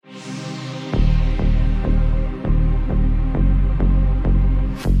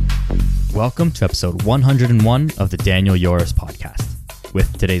Welcome to episode 101 of the Daniel Yoris podcast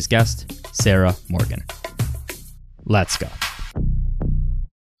with today's guest, Sarah Morgan. Let's go.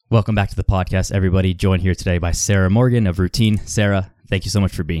 Welcome back to the podcast, everybody. Joined here today by Sarah Morgan of Routine. Sarah, thank you so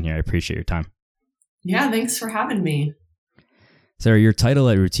much for being here. I appreciate your time. Yeah, thanks for having me. Sarah, your title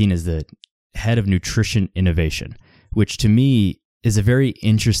at Routine is the Head of Nutrition Innovation, which to me is a very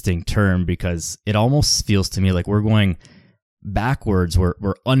interesting term because it almost feels to me like we're going backwards. We're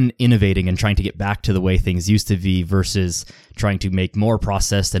uninnovating and trying to get back to the way things used to be versus trying to make more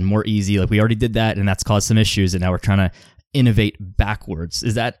processed and more easy. Like we already did that and that's caused some issues and now we're trying to innovate backwards.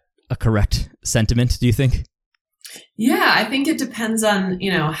 Is that a correct sentiment, do you think? Yeah, I think it depends on,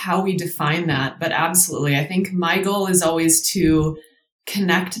 how we define that. But absolutely, I think my goal is always to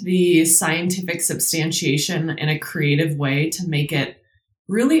connect the scientific substantiation in a creative way to make it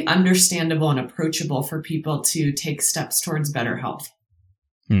really understandable and approachable for people to take steps towards better health.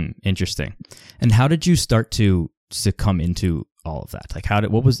 Interesting. And how did you start to come into all of that? Like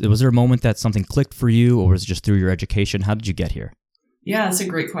was there a moment that something clicked for you, or was it just through your education? How did you get here? Yeah, that's a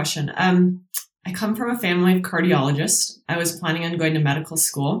great question. I come from a family of cardiologists. I was planning on going to medical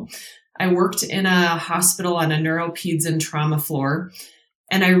school. I worked in a hospital on a neuropeds and trauma floor.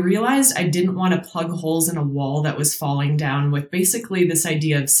 And I realized I didn't want to plug holes in a wall that was falling down with basically this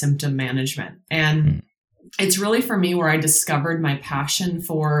idea of symptom management. And it's really for me where I discovered my passion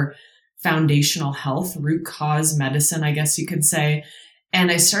for foundational health, root cause medicine, I guess you could say.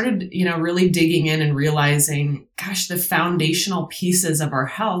 And I started, really digging in and realizing, gosh, the foundational pieces of our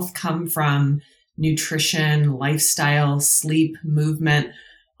health come from nutrition, lifestyle, sleep, movement,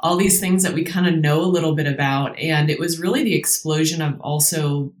 all these things that we kind of know a little bit about. And it was really the explosion of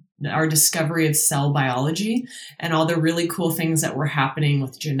also our discovery of cell biology and all the really cool things that were happening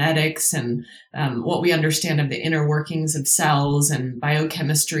with genetics and what we understand of the inner workings of cells and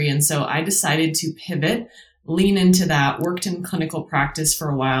biochemistry. And so I decided to pivot, lean into that, worked in clinical practice for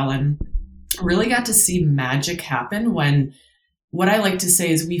a while, and really got to see magic happen when what I like to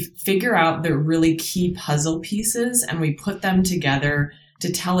say is we figure out the really key puzzle pieces and we put them together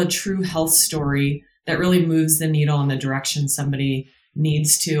to tell a true health story that really moves the needle in the direction somebody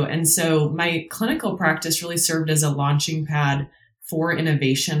needs to. And so my clinical practice really served as a launching pad for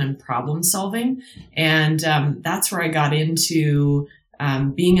innovation and problem solving. And that's where I got into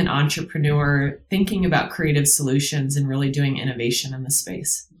being an entrepreneur, thinking about creative solutions and really doing innovation in the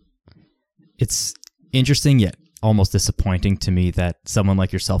space. It's interesting yet almost disappointing to me that someone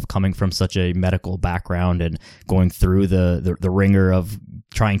like yourself, coming from such a medical background and going through the ringer of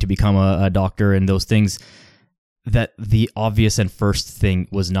trying to become a doctor and those things, that the obvious and first thing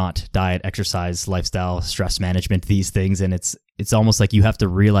was not diet, exercise, lifestyle, stress management, these things. And it's almost like you have to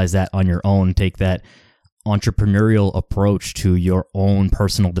realize that on your own, take that entrepreneurial approach to your own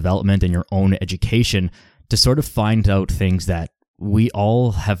personal development and your own education to sort of find out things that we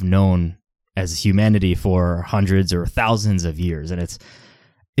all have known as humanity for hundreds or thousands of years. And it's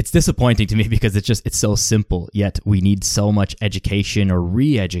disappointing to me because it's so simple, yet we need so much education or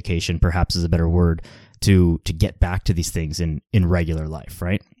re-education, perhaps is a better word, to get back to these things in regular life,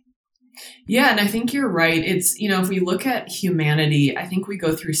 right? Yeah, and I think you're right. It's, if we look at humanity, I think we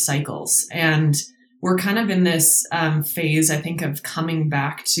go through cycles and we're kind of in this phase, I think, of coming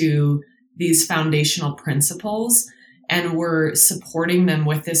back to these foundational principles. And we're supporting them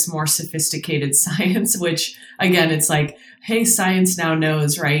with this more sophisticated science, which again, it's like, hey, science now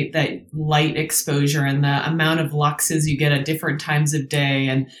knows, right, that light exposure and the amount of luxes you get at different times of day.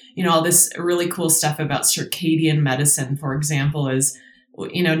 And, all this really cool stuff about circadian medicine, for example, is,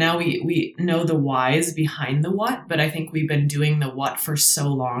 now we know the whys behind the what, but I think we've been doing the what for so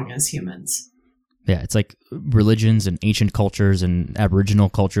long as humans. Yeah, it's like religions and ancient cultures and Aboriginal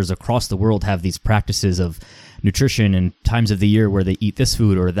cultures across the world have these practices of nutrition and times of the year where they eat this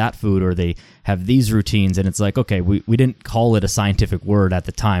food or that food, or they have these routines. And it's like, okay, we didn't call it a scientific word at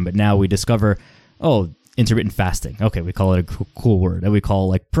the time, but now we discover, intermittent fasting. Okay, we call it a cool word. And we call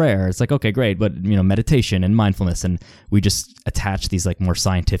like prayer. It's like, okay, great. But, meditation and mindfulness. And we just attach these like more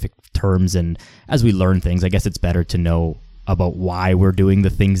scientific terms. And as we learn things, I guess it's better to know about why we're doing the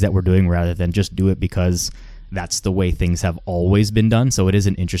things that we're doing rather than just do it because that's the way things have always been done. So it is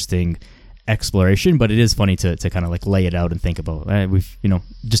an interesting exploration, but it is funny to kind of like lay it out and think about,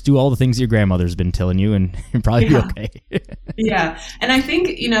 just do all the things your grandmother's been telling you and you'll probably be okay. Yeah. And I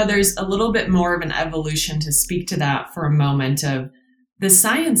think, there's a little bit more of an evolution to speak to that for a moment of the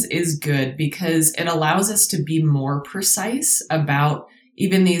science is good because it allows us to be more precise about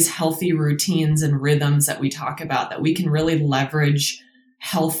even these healthy routines and rhythms that we talk about, that we can really leverage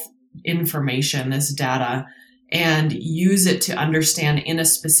health information, this data, and use it to understand in a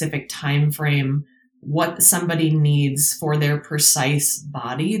specific time frame what somebody needs for their precise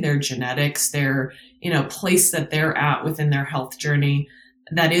body, their genetics, their, place that they're at within their health journey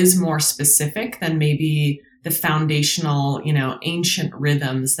that is more specific than maybe the foundational, ancient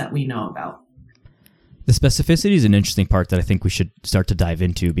rhythms that we know about. The specificity is an interesting part that I think we should start to dive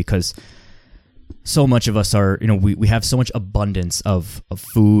into, because so much of us are, we have so much abundance of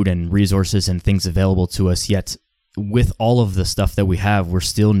food and resources and things available to us, yet with all of the stuff that we have, we're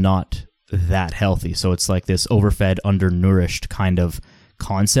still not that healthy. So it's like this overfed, undernourished kind of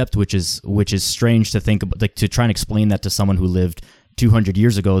concept, which is strange to think about, like to try and explain that to someone who lived 200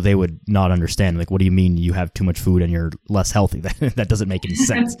 years ago. They would not understand. Like, what do you mean you have too much food and you're less healthy? That doesn't make any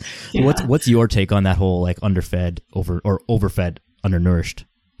sense. Yeah. What's your take on that whole like overfed, undernourished?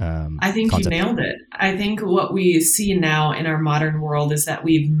 I think concept? You nailed it. I think what we see now in our modern world is that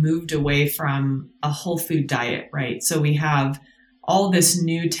we've moved away from a whole food diet, right? So we have all this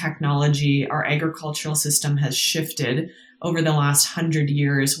new technology. Our agricultural system has shifted over the last 100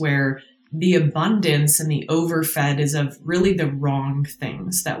 years, where the abundance and the overfed is of really the wrong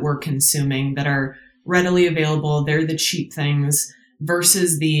things that we're consuming that are readily available. They're the cheap things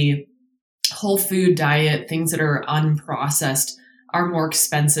versus the whole food diet. Things that are unprocessed are more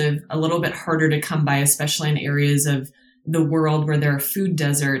expensive, a little bit harder to come by, especially in areas of the world where there are food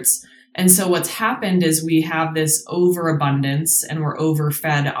deserts. And so what's happened is we have this overabundance and we're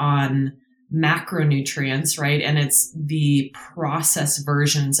overfed on macronutrients, right? And it's the processed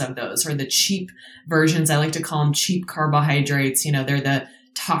versions of those, or the cheap versions. I like to call them cheap carbohydrates. They're the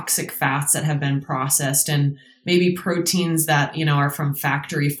toxic fats that have been processed, and maybe proteins that, are from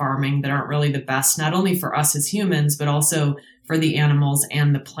factory farming that aren't really the best, not only for us as humans, but also for the animals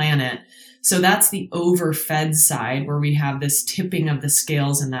and the planet. So that's the overfed side, where we have this tipping of the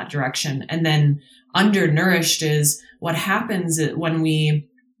scales in that direction. And then undernourished is what happens when we,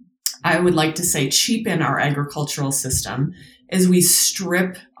 I would like to say, cheapen our agricultural system, is we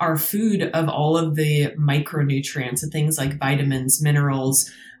strip our food of all of the micronutrients and things like vitamins, minerals,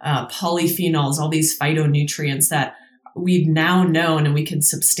 polyphenols, all these phytonutrients that we've now known and we can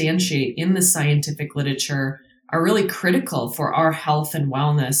substantiate in the scientific literature are really critical for our health and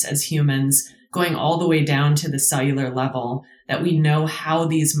wellness as humans, going all the way down to the cellular level, that we know how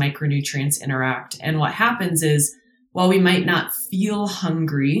these micronutrients interact. And what happens is, while we might not feel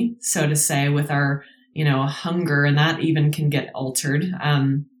hungry, so to say, with our, hunger, and that even can get altered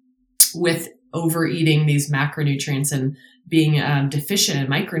with overeating these macronutrients and being deficient in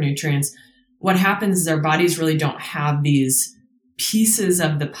micronutrients, what happens is our bodies really don't have these pieces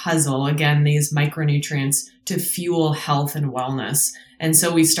of the puzzle, again, these micronutrients, to fuel health and wellness. And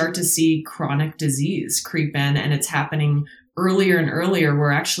so we start to see chronic disease creep in, and it's happening earlier and earlier,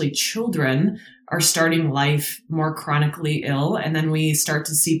 where actually children are starting life more chronically ill. And then we start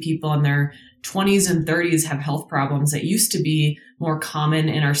to see people in their 20s and 30s have health problems that used to be more common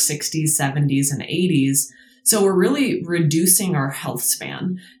in our 60s, 70s, and 80s. So we're really reducing our health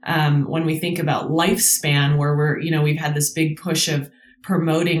span. When we think about lifespan, where we've had this big push of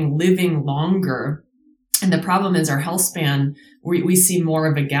promoting living longer. And the problem is our health span, we see more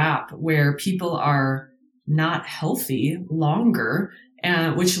of a gap where people are not healthy longer,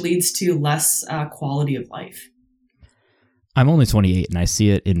 which leads to less quality of life. I'm only 28, and I see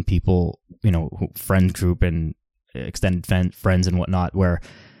it in people, friend group and extended friends and whatnot, where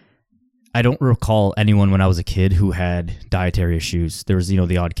I don't recall anyone when I was a kid who had dietary issues. There was,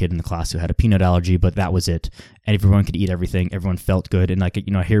 the odd kid in the class who had a peanut allergy, but that was it. And everyone could eat everything. Everyone felt good. And I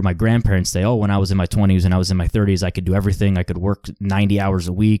hear my grandparents say, oh, when I was in my 20s and I was in my 30s, I could do everything. I could work 90 hours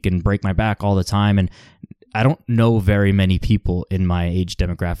a week and break my back all the time. And I don't know very many people in my age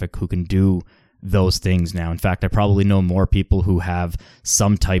demographic who can do those things now. In fact, I probably know more people who have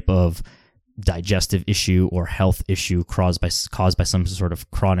some type of digestive issue or health issue caused by some sort of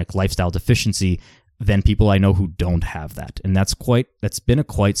chronic lifestyle deficiency than people I know who don't have that. And that's been a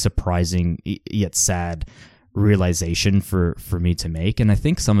quite surprising yet sad realization for me to make. And I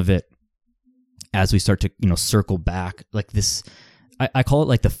think some of it, as we start to, circle back, like this, I call it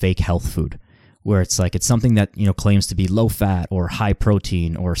like the fake health food, where it's like, it's something that, claims to be low fat or high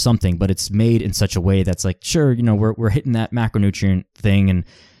protein or something, but it's made in such a way that's like, sure, we're hitting that macronutrient thing,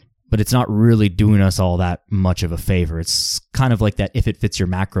 but it's not really doing us all that much of a favor. It's kind of like that if it fits your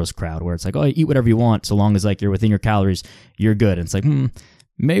macros crowd, where it's like, oh, eat whatever you want, so long as like you're within your calories, you're good. And it's like,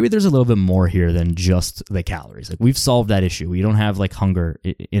 maybe there's a little bit more here than just the calories. Like, we've solved that issue. We don't have like hunger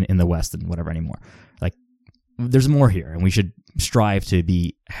in the West and whatever anymore. Like, there's more here, and we should strive to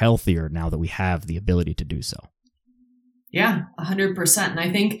be healthier now that we have the ability to do so. Yeah, 100%. And I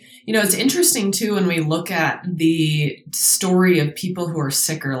think, it's interesting too when we look at the story of people who are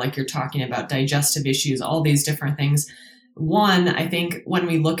sicker, like you're talking about, digestive issues, all these different things. One, I think when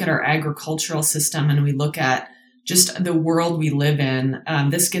we look at our agricultural system and we look at just the world we live in,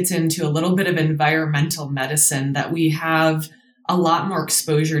 this gets into a little bit of environmental medicine, that we have a lot more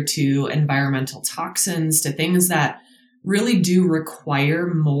exposure to environmental toxins, to things that really do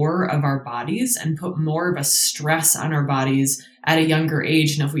require more of our bodies and put more of a stress on our bodies at a younger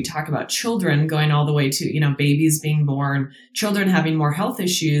age. And if we talk about children going all the way to, babies being born, children having more health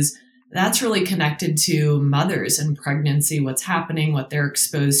issues, that's really connected to mothers and pregnancy, what's happening, what they're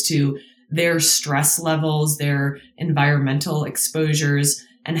exposed to, their stress levels, their environmental exposures,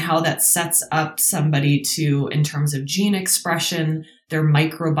 and how that sets up somebody in terms of gene expression, their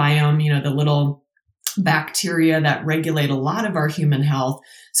microbiome, the little bacteria that regulate a lot of our human health.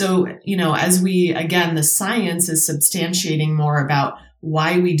 So, as the science is substantiating more about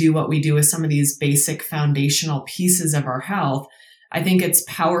why we do what we do with some of these basic foundational pieces of our health, I think it's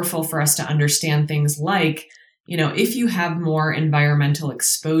powerful for us to understand things like, if you have more environmental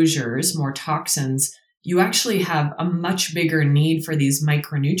exposures, more toxins, you actually have a much bigger need for these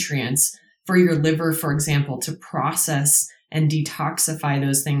micronutrients for your liver, for example, to process and detoxify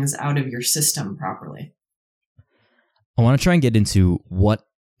those things out of your system properly. I want to try and get into what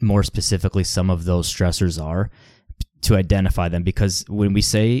more specifically some of those stressors are to identify them, because when we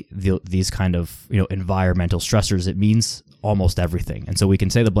say these kind of environmental stressors, it means almost everything. And so we can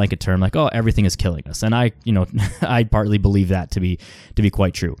say the blanket term like, oh, everything is killing us. And I I partly believe that to be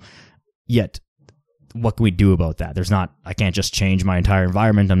quite true. Yet, what can we do about that? I can't just change my entire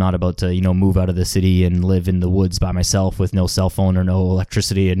environment. I'm not about to, move out of the city and live in the woods by myself with no cell phone or no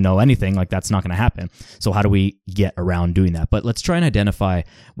electricity and no anything. Like, that's not going to happen. So how do we get around doing that? But let's try and identify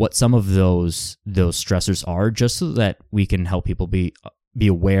what some of those stressors are, just so that we can help people be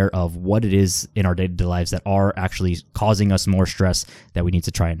aware of what it is in our day-to-day lives that are actually causing us more stress that we need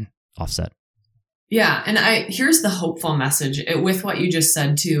to try and offset. Yeah. And here's the hopeful message with what you just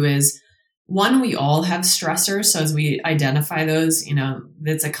said too is, one, we all have stressors. So as we identify those,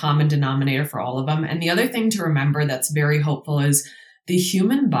 that's a common denominator for all of them. And the other thing to remember that's very hopeful is the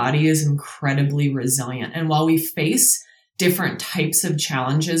human body is incredibly resilient. And while we face different types of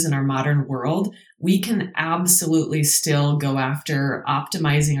challenges in our modern world, we can absolutely still go after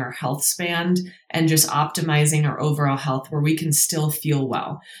optimizing our health span and just optimizing our overall health, where we can still feel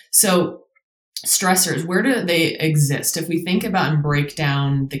well. So stressors, where do they exist? If we think about and break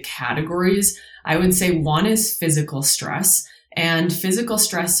down the categories, I would say one is physical stress. And physical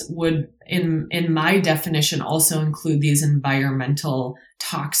stress would, in my definition, also include these environmental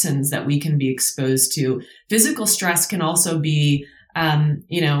toxins that we can be exposed to. Physical stress can also be,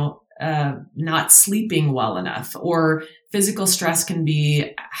 not sleeping well enough, or physical stress can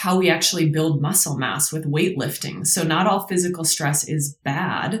be how we actually build muscle mass with weightlifting. So not all physical stress is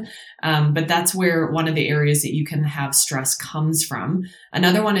bad, but that's where one of the areas that you can have stress comes from.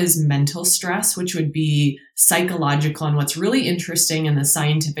 Another one is mental stress, which would be psychological. And what's really interesting in the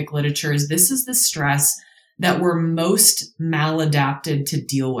scientific literature is this is the stress that we're most maladapted to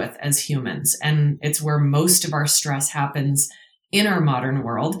deal with as humans. And it's where most of our stress happens in our modern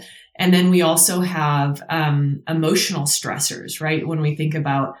world. And then we also have emotional stressors, right? When we think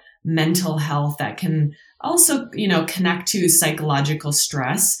about mental health, that can also, connect to psychological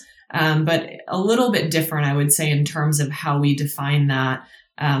stress, but a little bit different, I would say, in terms of how we define that.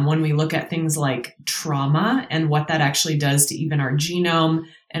 When we look at things like trauma and what that actually does to even our genome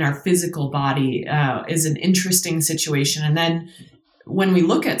and our physical body is an interesting situation. And then when we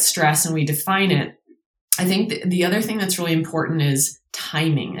look at stress and we define it, I think the other thing that's really important is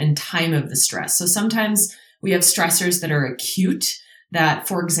timing and time of the stress. So sometimes we have stressors that are acute, that,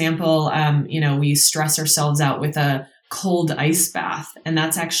 for example, we stress ourselves out with a cold ice bath, and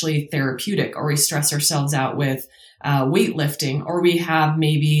that's actually therapeutic, or we stress ourselves out with weightlifting, or we have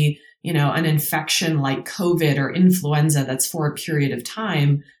maybe, an infection like COVID or influenza that's for a period of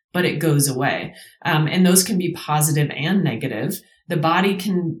time, but it goes away. And those can be positive and negative. The body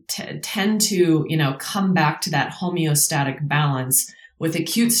can tend to, come back to that homeostatic balance with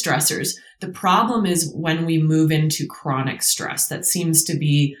acute stressors. The problem is when we move into chronic stress that seems to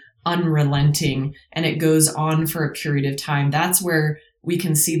be unrelenting and it goes on for a period of time. That's where we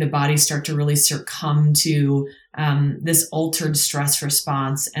can see the body start to really succumb to this altered stress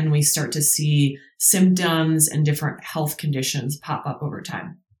response, and we start to see symptoms and different health conditions pop up over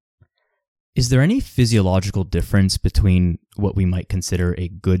time. Is there any physiological difference between what we might consider a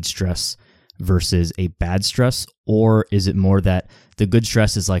good stress versus a bad stress? Or is it more that the good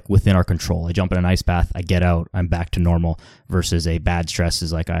stress is like within our control? I jump in an ice bath, I get out, I'm back to normal, versus a bad stress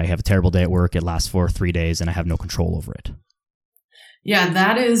is like I have a terrible day at work, it lasts for 3 days and I have no control over it. Yeah,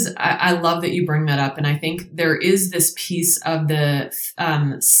 that is, I love that you bring that up. And I think there is this piece of the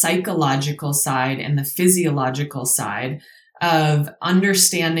psychological side and the physiological side of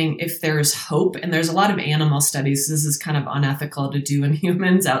understanding if there's hope. And there's a lot of animal studies. This is kind of unethical to do in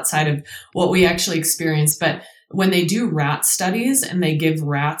humans outside of what we actually experience. But when they do rat studies and they give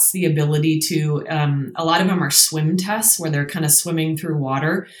rats the ability to, a lot of them are swim tests where they're kind of swimming through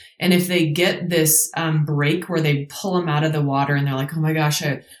water. And if they get this break where they pull them out of the water and they're like, oh my gosh,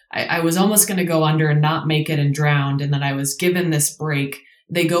 I was almost going to go under and not make it and drowned. And then I was given this break.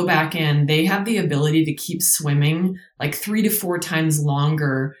 They go back in, they have the ability to keep swimming like 3 to 4 times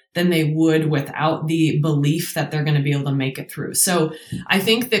longer than they would without the belief that they're going to be able to make it through. So I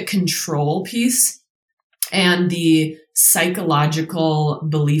think the control piece and the psychological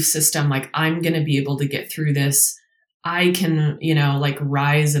belief system, like I'm going to be able to get through this, I can, like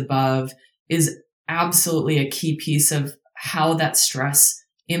rise above, is absolutely a key piece of how that stress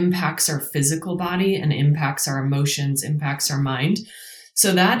impacts our physical body and impacts our emotions, impacts our mind.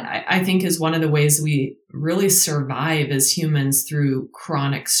 So that I think is one of the ways we really survive as humans through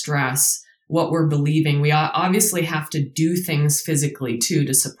chronic stress, what we're believing. We obviously have to do things physically too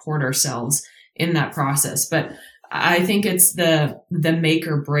to support ourselves in that process. But I think it's the make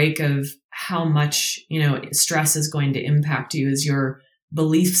or break of how much, stress is going to impact you is your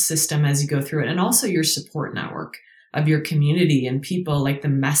belief system as you go through it. And also your support network of your community and people, like the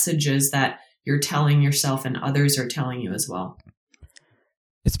messages that you're telling yourself and others are telling you as well.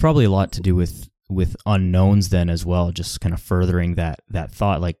 It's probably a lot to do with unknowns then as well, just kind of furthering that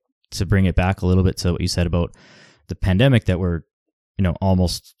thought, like to bring it back a little bit to what you said about the pandemic that we're,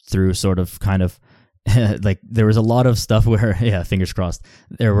 almost through, sort of kind of like there was a lot of stuff where, fingers crossed,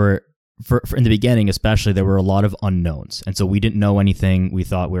 there were, for in the beginning especially, there were a lot of unknowns. And so we didn't know anything. We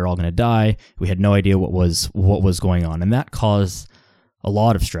thought we were all going to die. We had no idea what was going on. And that caused a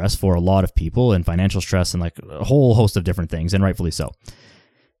lot of stress for a lot of people, and financial stress and like a whole host of different things, and rightfully so.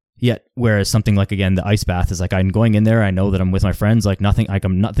 Yet, whereas something like, again, the ice bath is like, I'm going in there, I know that I'm with my friends, nothing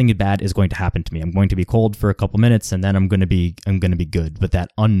bad is going to happen to me. I'm going to be cold for a couple minutes and then I'm going to be good. But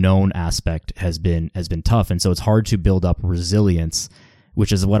that unknown aspect has been tough. And so it's hard to build up resilience,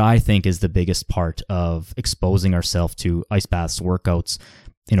 which is what I think is the biggest part of exposing ourselves to ice baths, workouts,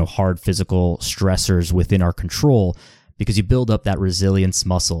 hard physical stressors within our control, because you build up that resilience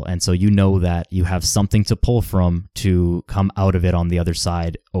muscle. And so that you have something to pull from to come out of it on the other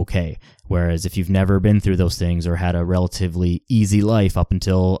side okay. Whereas if you've never been through those things or had a relatively easy life up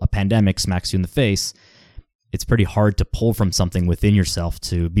until a pandemic smacks you in the face, it's pretty hard to pull from something within yourself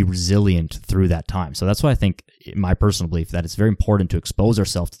to be resilient through that time. So that's why I think, in my personal belief, that it's very important to expose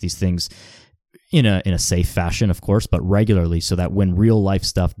ourselves to these things in a safe fashion, of course, but regularly, so that when real life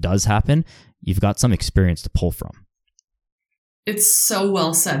stuff does happen, you've got some experience to pull from. It's so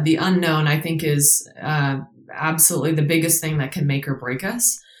well said. The unknown, I think, is absolutely the biggest thing that can make or break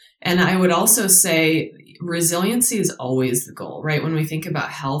us. And I would also say resiliency is always the goal, right? When we think about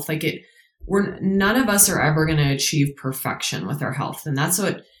health, none of us are ever going to achieve perfection with our health. And that's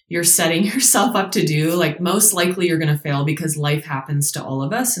what you're setting yourself up to do. Like, most likely you're going to fail because life happens to all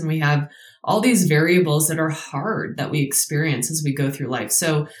of us. And we have all these variables that are hard that we experience as we go through life.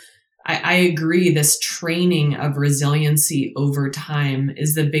 So I agree, this training of resiliency over time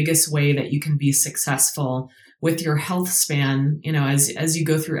is the biggest way that you can be successful with your health span, as you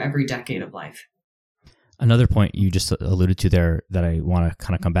go through every decade of life. Another point you just alluded to there that I want to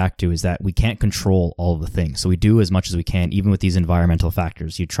kind of come back to is that we can't control all of the things. So we do as much as we can, even with these environmental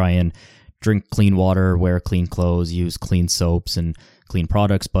factors. You try and drink clean water, wear clean clothes, use clean soaps and clean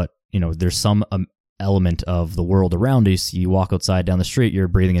products, but there's some element of the world around us. You walk outside down the street, you're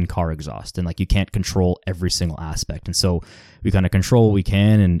breathing in car exhaust, and you can't control every single aspect. And so we kind of control what we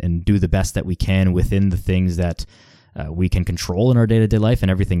can and do the best that we can within the things that we can control in our day-to-day life,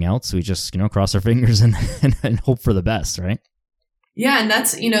 and everything else we just cross our fingers and hope for the best, right? Yeah, and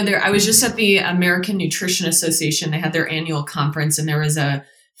that's I was just at the American Nutrition Association. They had their annual conference, and there was a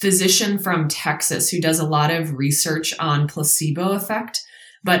physician from Texas who does a lot of research on placebo effect,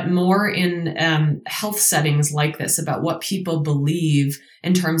 but more in health settings like this, about what people believe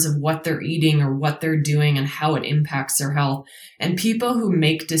in terms of what they're eating or what they're doing and how it impacts their health. And people who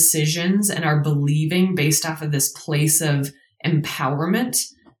make decisions and are believing based off of this place of empowerment,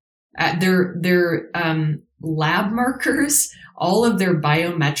 their lab markers, all of their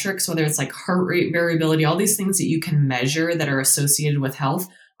biometrics, whether it's like heart rate variability, all these things that you can measure that are associated with health,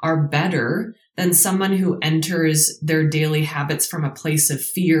 are better than someone who enters their daily habits from a place of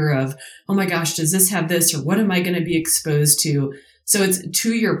fear of, oh my gosh, does this have this? Or what am I going to be exposed to? So it's,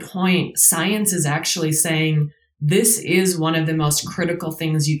 to your point, science is actually saying this is one of the most critical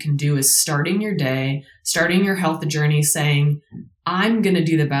things you can do, is starting your day, starting your health journey, saying, I'm going to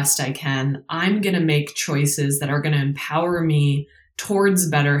do the best I can. I'm going to make choices that are going to empower me towards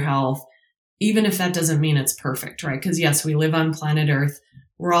better health, even if that doesn't mean it's perfect, right? Because yes, we live on planet Earth.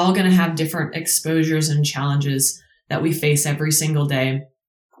 We're all going to have different exposures and challenges that we face every single day.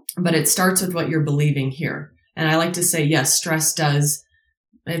 But it starts with what you're believing here. And I like to say, yes, stress does.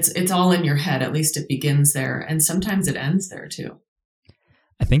 It's all in your head. At least it begins there. And sometimes it ends there too.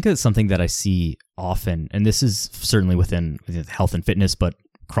 I think it's something that I see often, and this is certainly within health and fitness, but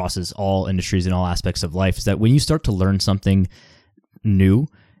crosses all industries and all aspects of life, is that when you start to learn something new,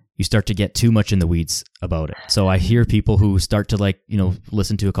 you start to get too much in the weeds about it. So I hear people who start to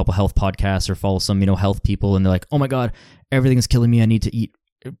listen to a couple health podcasts or follow some, health people, and they're like, oh my God, everything's killing me. I need to eat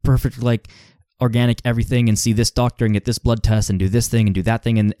perfect, organic everything, and see this doctor and get this blood test and do this thing and do that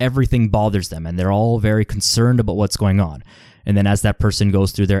thing, and everything bothers them. And they're all very concerned about what's going on. And then as that person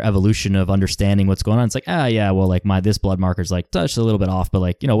goes through their evolution of understanding what's going on, it's like, my this blood marker's touched a little bit off,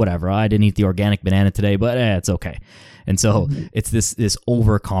 but whatever. I didn't eat the organic banana today, but it's okay. And so it's this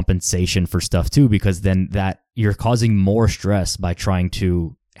overcompensation for stuff too, because then that you're causing more stress by trying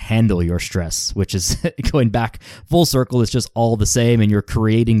to handle your stress, which is going back full circle. It's just all the same, and you're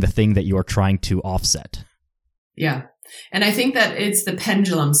creating the thing that you're trying to offset. Yeah. And I think that it's the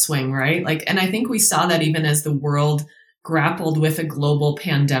pendulum swing, right? And I think we saw that even as the world grappled with a global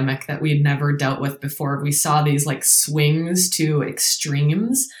pandemic that we'd never dealt with before. We saw these swings to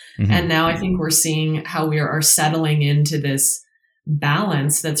extremes. Mm-hmm. And now I think we're seeing how we are settling into this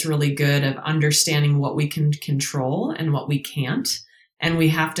balance that's really good of understanding what we can control and what we can't. And we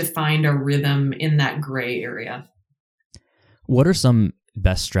have to find a rhythm in that gray area. What are some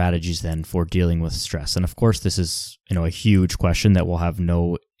best strategies then for dealing with stress? And of course, this is, a huge question that will have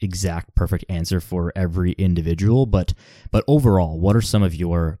no exact perfect answer for every individual, but overall, what are some of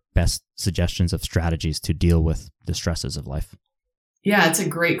your best suggestions of strategies to deal with the stresses of life? Yeah, it's a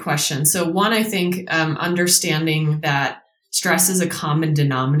great question. So one, I think understanding that stress is a common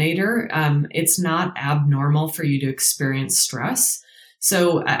denominator. It's not abnormal for you to experience stress.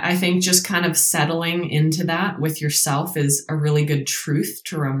 So I think just kind of settling into that with yourself is a really good truth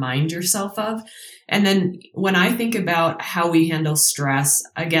to remind yourself of. And then when I think about how we handle stress,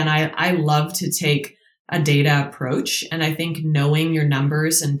 again, I love to take a data approach. And I think knowing your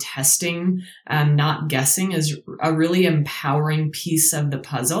numbers and testing, not guessing, is a really empowering piece of the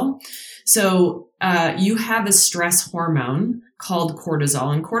puzzle. So you have a stress hormone called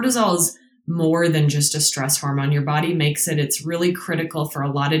cortisol, and cortisol is more than just a stress hormone. Your body makes it. It's really critical for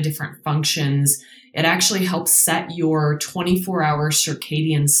a lot of different functions. It actually helps set your 24-hour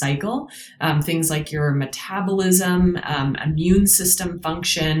circadian cycle, things like your metabolism, immune system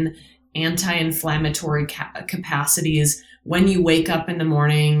function, anti-inflammatory capacities, when you wake up in the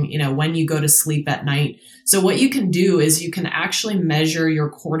morning, when you go to sleep at night. So what you can do is you can actually measure your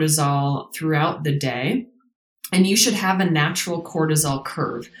cortisol throughout the day. And you should have a natural cortisol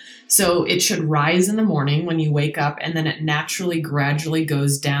curve. So it should rise in the morning when you wake up, and then it naturally, gradually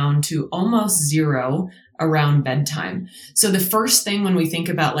goes down to almost zero around bedtime. So the first thing when we think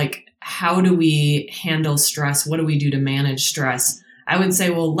about how do we handle stress? What do we do to manage stress? I would say,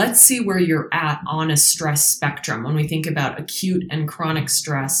 well, let's see where you're at on a stress spectrum. When we think about acute and chronic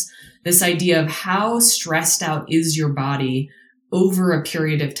stress, this idea of how stressed out is your body over a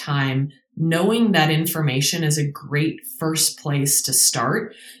period of time. Knowing that information is a great first place to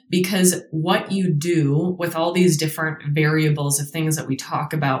start, because what you do with all these different variables of things that we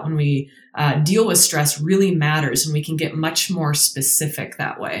talk about when we deal with stress really matters, and we can get much more specific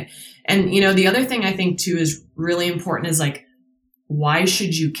that way. And, the other thing I think too is really important is why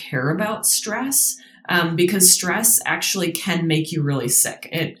should you care about stress? Because stress actually can make you really sick.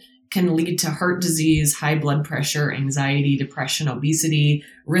 It can lead to heart disease, high blood pressure, anxiety, depression, obesity,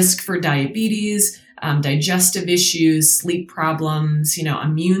 risk for diabetes, digestive issues, sleep problems,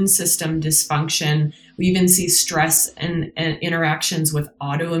 immune system dysfunction. We even see stress and interactions with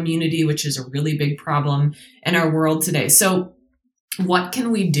autoimmunity, which is a really big problem in our world today. So what can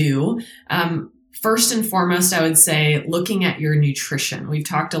we do? First and foremost, I would say looking at your nutrition. We've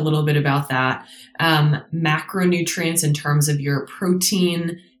talked a little bit about that. Macronutrients in terms of your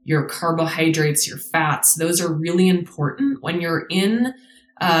protein, your carbohydrates, your fats, those are really important when you're in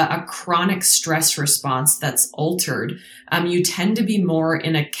a chronic stress response that's altered. You tend to be more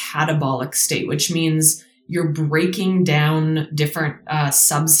in a catabolic state, which means you're breaking down different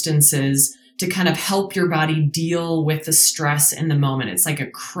substances to kind of help your body deal with the stress in the moment. It's like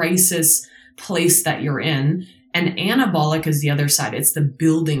a crisis place that you're in. And anabolic is the other side. It's the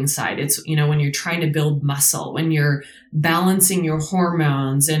building side. It's, when you're trying to build muscle, when you're balancing your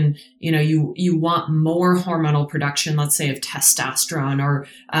hormones and, you want more hormonal production, let's say of testosterone or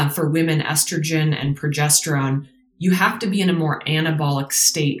for women, estrogen and progesterone. You have to be in a more anabolic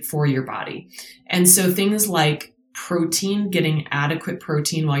state for your body. And so things like protein, getting adequate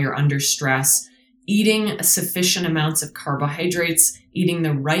protein while you're under stress, eating sufficient amounts of carbohydrates, eating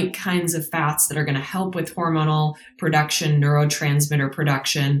the right kinds of fats that are going to help with hormonal production, neurotransmitter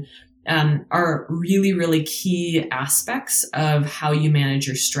production, are really, really key aspects of how you manage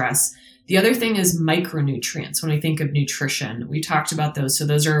your stress. The other thing is micronutrients. When we think of nutrition, we talked about those. So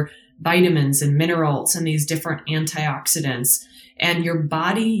those are vitamins and minerals and these different antioxidants. And your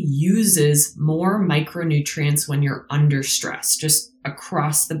body uses more micronutrients when you're under stress, just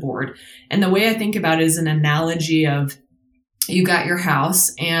across the board. And the way I think about it is an analogy of you got your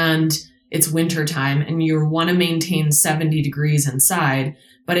house and it's wintertime and you want to maintain 70 degrees inside,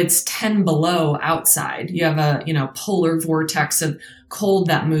 but it's 10 below outside. You have a, polar vortex of cold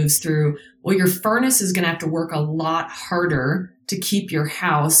that moves through. Well, your furnace is going to have to work a lot harder to keep your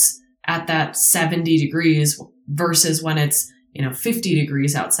house at that 70 degrees versus when it's 50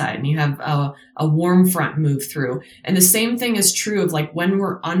 degrees outside and you have a warm front move through. And the same thing is true of like when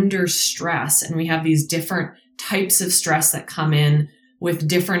we're under stress and we have these different types of stress that come in with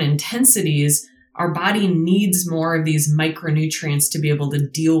different intensities, our body needs more of these micronutrients to be able to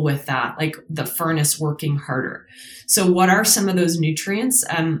deal with that, like the furnace working harder. So what are some of those nutrients?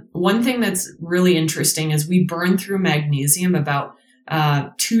 One thing that's really interesting is we burn through magnesium about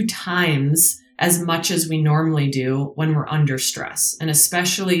 2 times as much as we normally do when we're under stress. And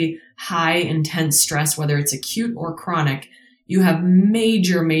especially high intense stress, whether it's acute or chronic, you have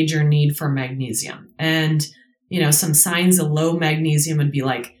major need for magnesium. And, some signs of low magnesium would be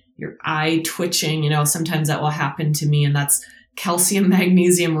like your eye twitching, sometimes that will happen to me. And that's calcium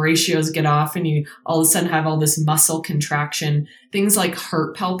magnesium ratios get off and you all of a sudden have all this muscle contraction, things like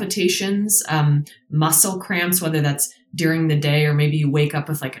heart palpitations, muscle cramps, whether that's during the day, or maybe you wake up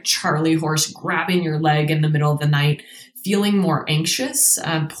with like a Charlie horse grabbing your leg in the middle of the night, feeling more anxious,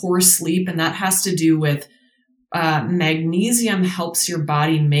 poor sleep. And that has to do with magnesium helps your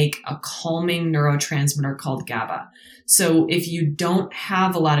body make a calming neurotransmitter called GABA. So if you don't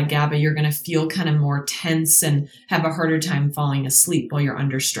have a lot of GABA, you're going to feel kind of more tense and have a harder time falling asleep while you're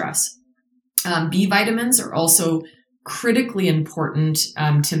under stress. B vitamins are also critically important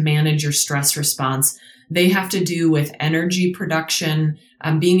to manage your stress response. They have to do with energy production,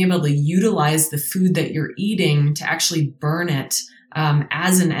 being able to utilize the food that you're eating to actually burn it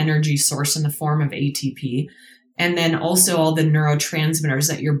as an energy source in the form of ATP. And then also all the neurotransmitters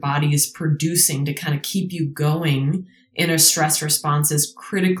that your body is producing to kind of keep you going in a stress response is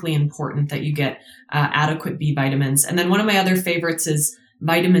critically important that you get adequate B vitamins. And then one of my other favorites is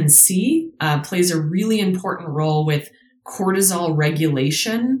vitamin C, plays a really important role with cortisol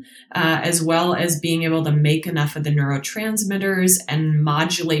regulation, as well as being able to make enough of the neurotransmitters and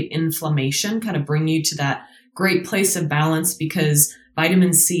modulate inflammation, kind of bring you to that great place of balance, because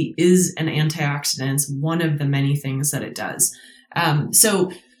vitamin C is an antioxidant. It's one of the many things that it does.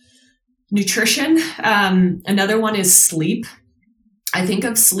 So nutrition, another one is sleep. I think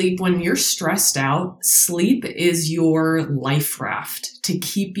of sleep when you're stressed out. Sleep is your life raft to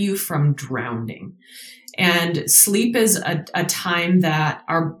keep you from drowning. And sleep is a time that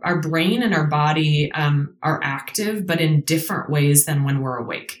our brain and our body are active, but in different ways than when we're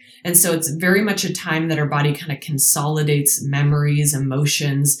awake. And so it's very much a time that our body kind of consolidates memories,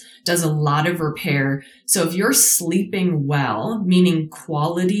 emotions, does a lot of repair. So if you're sleeping well, meaning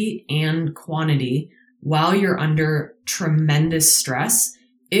quality and quantity, while you're under tremendous stress,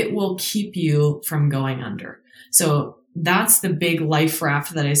 it will keep you from going under. So that's the big life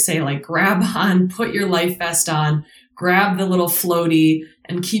raft that I say, like, grab on, put your life vest on, grab the little floaty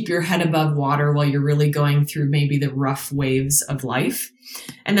and keep your head above water while you're really going through maybe the rough waves of life.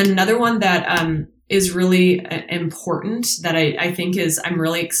 And then another one that is really important that I think is, I'm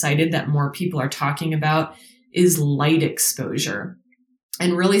really excited that more people are talking about, is light exposure.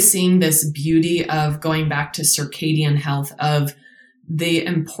 And really seeing this beauty of going back to circadian health, of the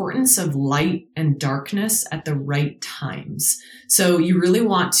importance of light and darkness at the right times. So you really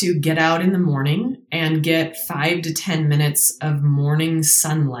want to get out in the morning and get 5 to 10 minutes of morning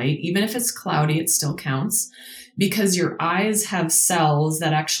sunlight. Even if it's cloudy, it still counts, because your eyes have cells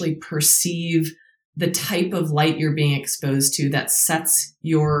that actually perceive the type of light you're being exposed to that sets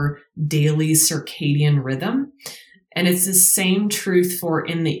your daily circadian rhythm. And it's the same truth for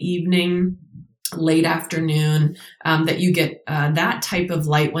in the evening, late afternoon, that you get that type of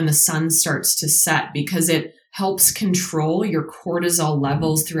light when the sun starts to set, because it helps control your cortisol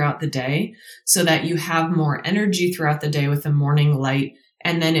levels throughout the day so that you have more energy throughout the day with the morning light.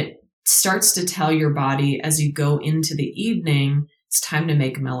 And then it starts to tell your body as you go into the evening, it's time to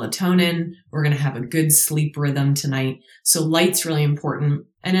make melatonin. We're going to have a good sleep rhythm tonight. So light's really important.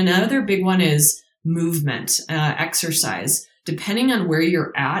 And another big one is movement, exercise. Depending on where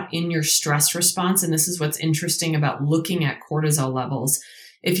you're at in your stress response, and this is what's interesting about looking at cortisol levels.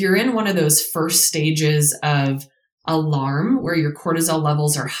 If you're in one of those first stages of alarm where your cortisol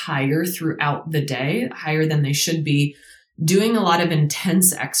levels are higher throughout the day, higher than they should be, doing a lot of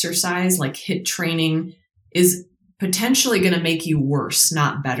intense exercise like HIIT training is potentially going to make you worse,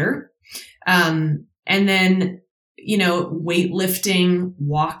 not better. And then, weightlifting,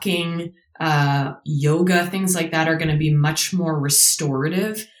 walking, yoga, things like that are going to be much more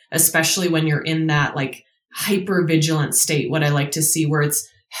restorative, especially when you're in that like hyper vigilant state, what I like to see, where it's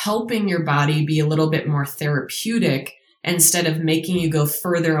helping your body be a little bit more therapeutic instead of making you go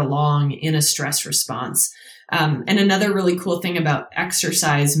further along in a stress response. And another really cool thing about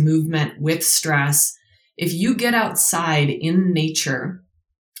exercise, movement with stress, if you get outside in nature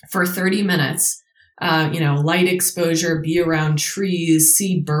for 30 minutes, light exposure, be around trees,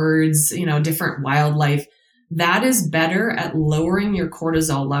 see birds, different wildlife, that is better at lowering your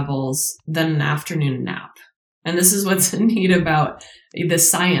cortisol levels than an afternoon nap. And this is what's neat about the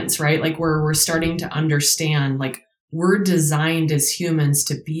science, right? Like we're starting to understand, like we're designed as humans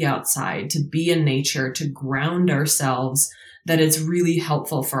to be outside, to be in nature, to ground ourselves, that it's really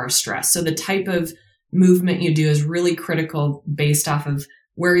helpful for our stress. So the type of movement you do is really critical based off of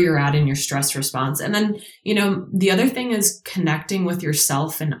where you're at in your stress response. And then, the other thing is connecting with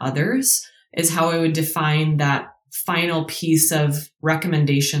yourself and others is how I would define that final piece of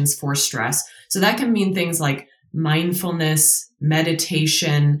recommendations for stress. So that can mean things like mindfulness,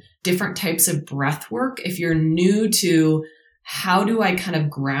 meditation, different types of breath work. If you're new to how do I kind of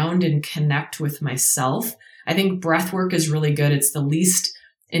ground and connect with myself, I think breath work is really good. It's the least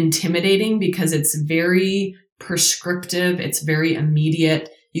intimidating because it's very prescriptive. It's very immediate.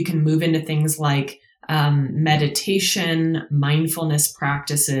 You can move into things like meditation, mindfulness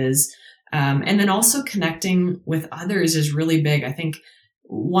practices, and then also connecting with others is really big. I think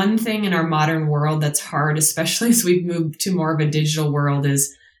one thing in our modern world that's hard, especially as we've moved to more of a digital world,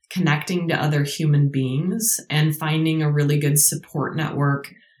 is connecting to other human beings and finding a really good support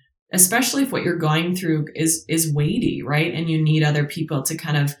network, especially if what you're going through is weighty, right? And you need other people to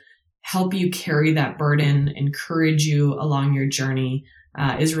kind of help you carry that burden, encourage you along your journey,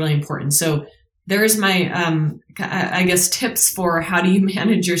 is really important. So there's my, tips for how do you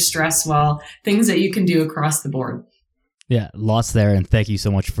manage your stress well, things that you can do across the board. Yeah, lots there. And thank you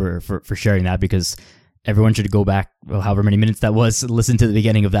so much for sharing that, because everyone should go back, however many minutes that was, listen to the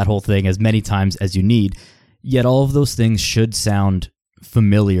beginning of that whole thing as many times as you need. Yet all of those things should sound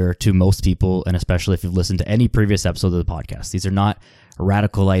familiar to most people, and especially if you've listened to any previous episode of the podcast. These are not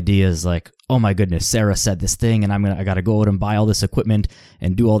radical ideas like, oh my goodness, Sarah said this thing and I got to go out and buy all this equipment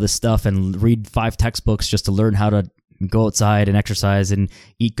and do all this stuff and read 5 textbooks just to learn how to go outside and exercise and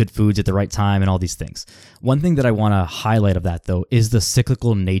eat good foods at the right time and all these things. One thing that I want to highlight of that, though, is the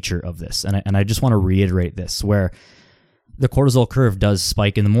cyclical nature of this. And I just want to reiterate this, where the cortisol curve does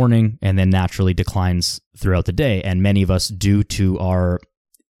spike in the morning and then naturally declines throughout the day. And many of us, due to our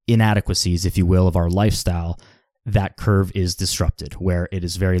inadequacies, if you will, of our lifestyle, that curve is disrupted, where it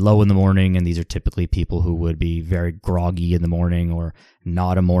is very low in the morning. And these are typically people who would be very groggy in the morning or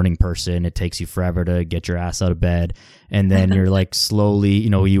not a morning person. It takes you forever to get your ass out of bed. And then you're like slowly,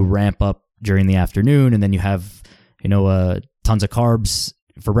 you ramp up during the afternoon, and then you have, tons of carbs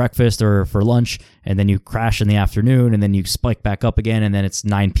for breakfast or for lunch, and then you crash in the afternoon, and then you spike back up again, and then it's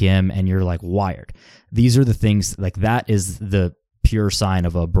 9 p.m. and you're like wired. These are the things, like that is the pure sign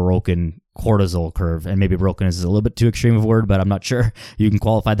of a broken cortisol curve. And maybe broken is a little bit too extreme of a word, but I'm not sure you can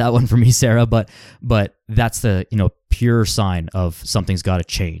qualify that one for me, Sarah, but that's the, pure sign of something's got to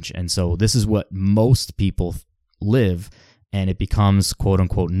change. And so this is what most people live, and it becomes quote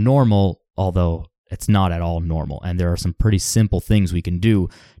unquote normal, although it's not at all normal. And there are some pretty simple things we can do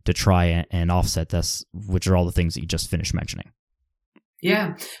to try and offset this, which are all the things that you just finished mentioning.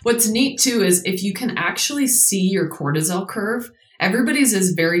 Yeah. What's neat too is if you can actually see your cortisol curve everybody's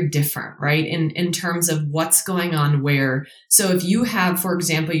is very different, right? In terms of what's going on where. So if you have, for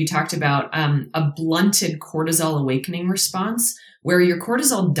example, you talked about a blunted cortisol awakening response where your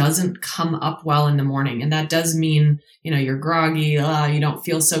cortisol doesn't come up well in the morning. And that does mean, you're groggy, you don't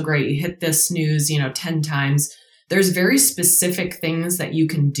feel so great. You hit this snooze, 10 times. There's very specific things that you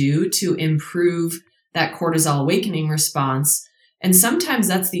can do to improve that cortisol awakening response. And sometimes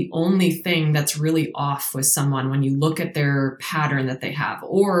that's the only thing that's really off with someone when you look at their pattern that they have.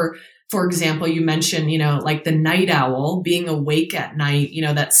 Or, for example, you mentioned, like the night owl being awake at night,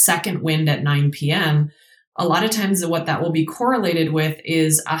 that second wind at 9 p.m. A lot of times what that will be correlated with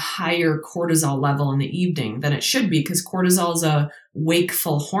is a higher cortisol level in the evening than it should be, because cortisol is a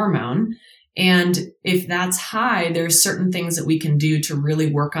wakeful hormone. And if that's high, there's certain things that we can do to really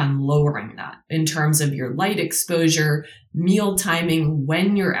work on lowering that in terms of your light exposure, meal timing,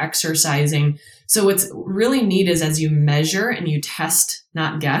 when you're exercising. So what's really neat is as you measure and you test,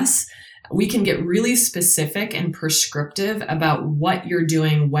 not guess, we can get really specific and prescriptive about what you're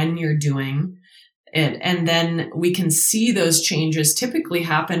doing, when you're doing it. And then we can see those changes typically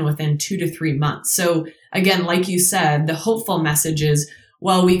happen within 2 to 3 months. So again, like you said, the hopeful message is,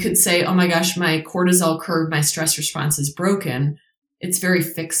 well, we could say, oh my gosh, my cortisol curve, my stress response is broken. It's very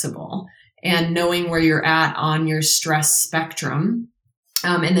fixable. And knowing where you're at on your stress spectrum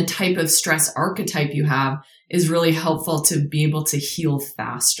and the type of stress archetype you have is really helpful to be able to heal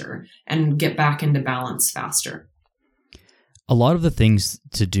faster and get back into balance faster. A lot of the things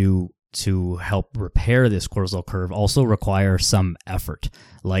to do to help repair this cortisol curve also require some effort,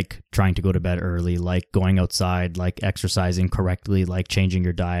 like trying to go to bed early, like going outside, like exercising correctly, like changing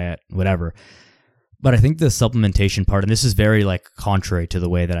your diet, whatever. But I think the supplementation part, and this is very like contrary to the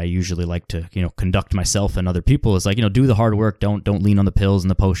way that I usually like to, conduct myself and other people, is like, do the hard work, don't lean on the pills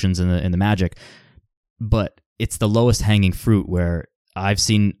and the potions and the magic. But it's the lowest hanging fruit where I've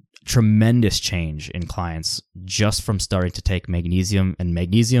seen tremendous change in clients just from starting to take magnesium and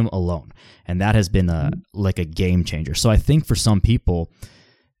magnesium alone. And that has been a game changer. So I think for some people,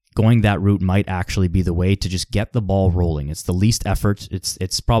 going that route might actually be the way to just get the ball rolling. It's the least effort.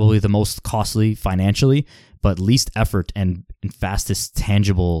 It's probably the most costly financially, but least effort and fastest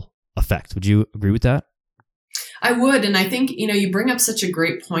tangible effect. Would you agree with that? I would. And I think, you bring up such a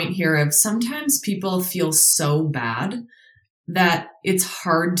great point here of sometimes people feel so bad that it's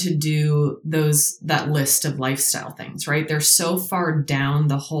hard to do that list of lifestyle things, right? They're so far down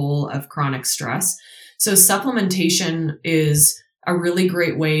the hole of chronic stress. So supplementation is a really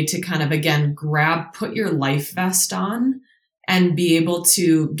great way to kind of, again, put your life vest on and be able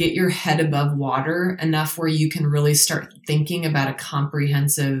to get your head above water enough where you can really start thinking about a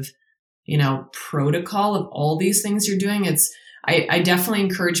comprehensive, protocol of all these things you're doing. I definitely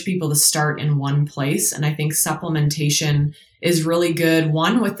encourage people to start in one place. And I think supplementation is really good.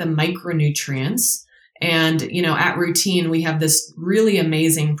 One, with the micronutrients. And, at Routine, we have this really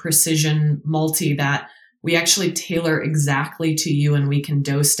amazing precision multi that we actually tailor exactly to you, and we can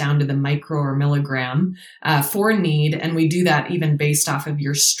dose down to the micro or milligram for need. And we do that even based off of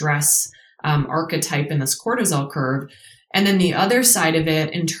your stress archetype in this cortisol curve. And then the other side of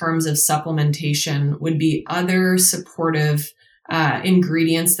it in terms of supplementation would be other supportive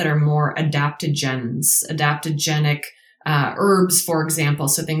ingredients that are more adaptogenic herbs, for example.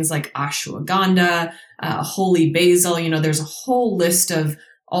 So things like ashwagandha, holy basil, there's a whole list of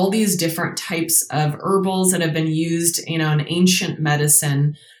all these different types of herbals that have been used, in ancient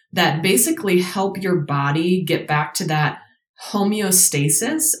medicine that basically help your body get back to that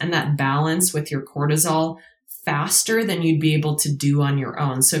homeostasis and that balance with your cortisol faster than you'd be able to do on your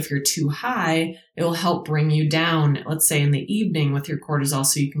own. So if you're too high, it will help bring you down, let's say in the evening with your cortisol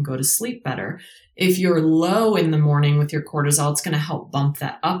so you can go to sleep better. If you're low in the morning with your cortisol, it's going to help bump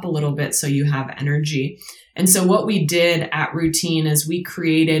that up a little bit so you have energy. And so what we did at Routine is we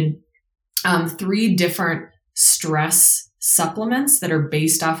created 3 different stress supplements that are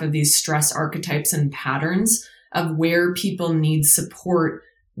based off of these stress archetypes and patterns of where people need support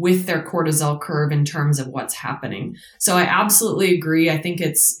with their cortisol curve in terms of what's happening. So I absolutely agree. I think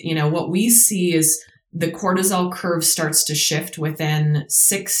it's, what we see is the cortisol curve starts to shift within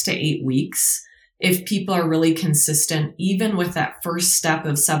 6 to 8 weeks. If people are really consistent, even with that first step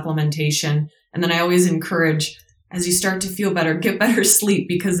of supplementation. And then I always encourage, as you start to feel better, get better sleep,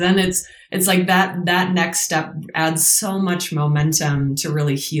 because then it's like that next step adds so much momentum to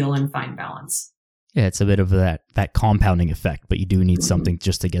really heal and find balance. Yeah, it's a bit of that compounding effect, but you do need something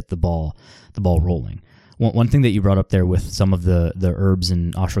just to get the ball rolling. One thing that you brought up there with some of the herbs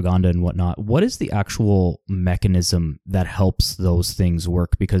and ashwagandha and whatnot, what is the actual mechanism that helps those things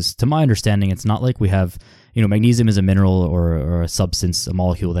work? Because to my understanding, it's not like we have, magnesium is a mineral or a substance, a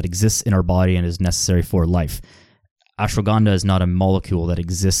molecule that exists in our body and is necessary for life. Ashwagandha is not a molecule that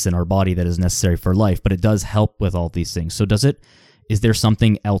exists in our body that is necessary for life, but it does help with all these things. So is there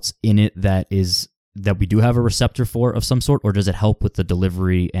something else in it that we do have a receptor for of some sort, or does it help with the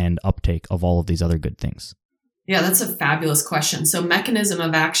delivery and uptake of all of these other good things? Yeah, that's a fabulous question. So mechanism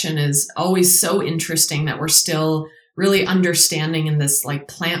of action is always so interesting that we're still really understanding in this like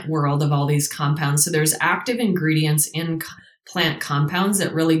plant world of all these compounds. So there's active ingredients in plant compounds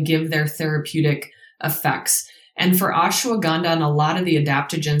that really give their therapeutic effects. And for ashwagandha and a lot of the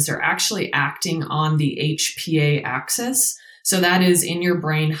adaptogens, they're actually acting on the HPA axis. So that is in your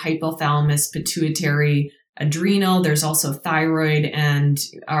brain, hypothalamus, pituitary, adrenal. There's also thyroid and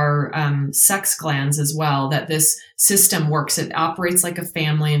our sex glands as well, that this system works. It operates like a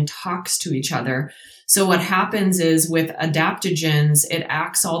family and talks to each other. So what happens is with adaptogens, it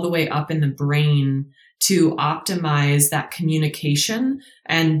acts all the way up in the brain to optimize that communication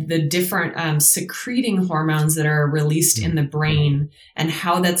and the different secreting hormones that are released in the brain and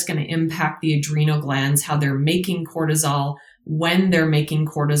how that's going to impact the adrenal glands, how they're making cortisol, when they're making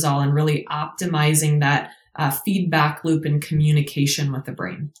cortisol, and really optimizing that feedback loop and communication with the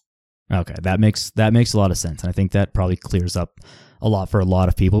brain. Okay, that makes a lot of sense. And I think that probably clears up a lot for a lot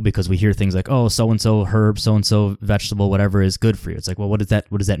of people, because we hear things like, oh, so-and-so herb, so-and-so vegetable, whatever is good for you. It's like, well, what does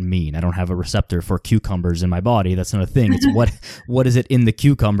that mean? I don't have a receptor for cucumbers in my body. That's not a thing. It's what is it in the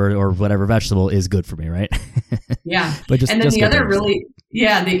cucumber or whatever vegetable is good for me, right? Yeah. But and then the other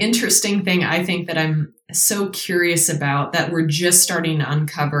the interesting thing I think that I'm so curious about that we're just starting to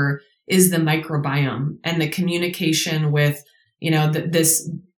uncover is the microbiome and the communication with, this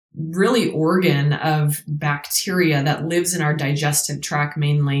really organ of bacteria that lives in our digestive tract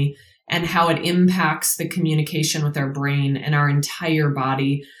mainly, and how it impacts the communication with our brain and our entire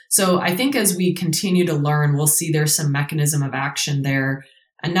body. So I think as we continue to learn, we'll see there's some mechanism of action there.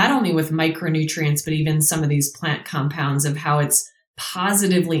 And not only with micronutrients, but even some of these plant compounds of how it's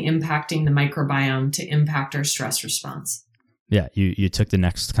positively impacting the microbiome to impact our stress response. Yeah, you took the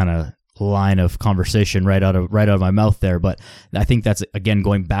next kind of line of conversation right out of my mouth there, but I think that's again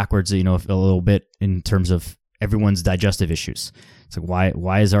going backwards, a little bit in terms of everyone's digestive issues. It's like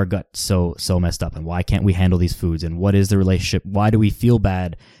why is our gut so messed up, and why can't we handle these foods, and what is the relationship? Why do we feel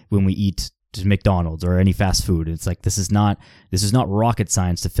bad when we eat McDonald's or any fast food? It's like this is not rocket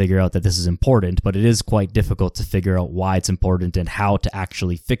science to figure out that this is important, but it is quite difficult to figure out why it's important and how to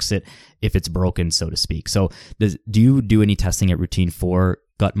actually fix it if it's broken, so to speak. So do you do any testing at routine for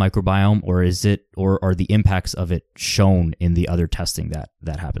gut microbiome, or are the impacts of it shown in the other testing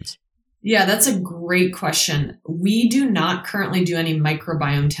that happens? Yeah, that's a great question. We do not currently do any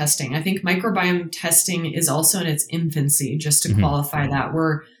microbiome testing. I think microbiome testing is also in its infancy, just to qualify that.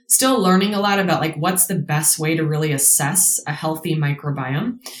 We're still learning a lot about like what's the best way to really assess a healthy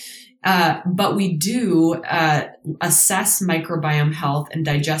microbiome. But we do assess microbiome health and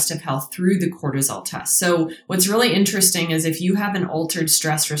digestive health through the cortisol test. So what's really interesting is if you have an altered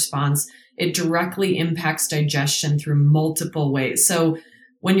stress response, it directly impacts digestion through multiple ways. So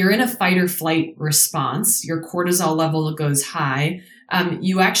when you're in a fight or flight response, your cortisol level goes high.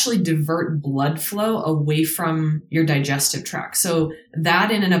 You actually divert blood flow away from your digestive tract. So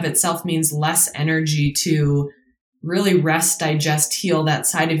that in and of itself means less energy to really rest, digest, heal that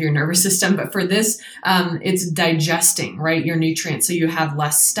side of your nervous system. But for this, it's digesting, right, your nutrients. So you have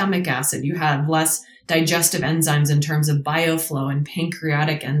less stomach acid, you have less digestive enzymes in terms of bioflow and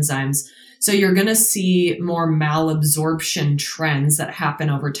pancreatic enzymes. So you're going to see more malabsorption trends that happen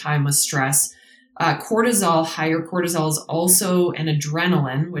over time with stress. Cortisol, higher cortisol is also an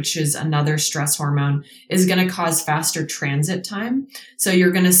adrenaline, which is another stress hormone, is going to cause faster transit time. So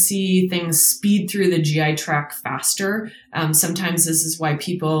you're going to see things speed through the GI tract faster. Sometimes this is why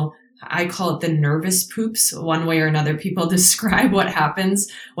I call it the nervous poops. One way or another, people describe what happens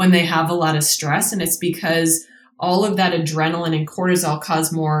when they have a lot of stress. And it's because all of that adrenaline and cortisol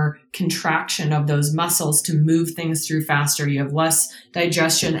cause more contraction of those muscles to move things through faster. You have less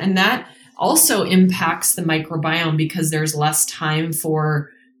digestion, and that also impacts the microbiome because there's less time for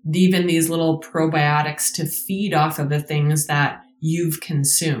even these little probiotics to feed off of the things that you've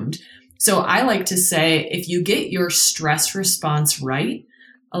consumed. So I like to say, if you get your stress response right,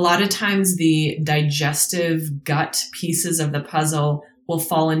 a lot of times the digestive gut pieces of the puzzle will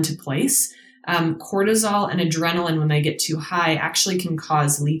fall into place. Cortisol and adrenaline, when they get too high, actually can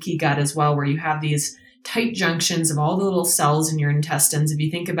cause leaky gut as well, where you have these tight junctions of all the little cells in your intestines. If you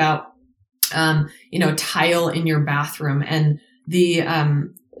think about tile in your bathroom, and the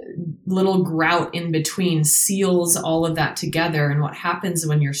little grout in between seals all of that together. And what happens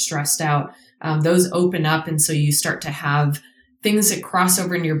when you're stressed out, those open up. And so you start to have things that cross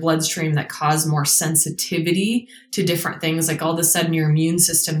over in your bloodstream that cause more sensitivity to different things. Like all of a sudden your immune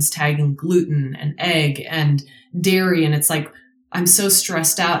system's tagging gluten and egg and dairy. And it's like, I'm so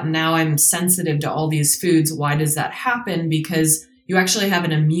stressed out and now I'm sensitive to all these foods. Why does that happen? Because you actually have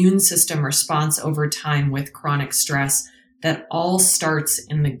an immune system response over time with chronic stress that all starts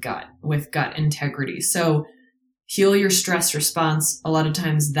in the gut with gut integrity. So heal your stress response. A lot of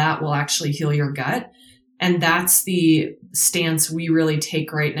times that will actually heal your gut. And that's the stance we really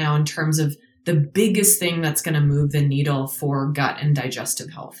take right now in terms of the biggest thing that's going to move the needle for gut and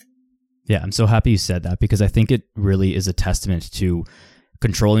digestive health. Yeah, I'm so happy you said that, because I think it really is a testament to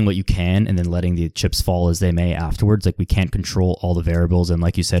controlling what you can and then letting the chips fall as they may afterwards. Like, we can't control all the variables. And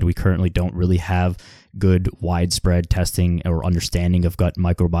like you said, we currently don't really have good widespread testing or understanding of gut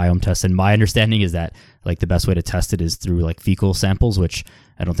microbiome tests. And my understanding is that like the best way to test it is through like fecal samples, which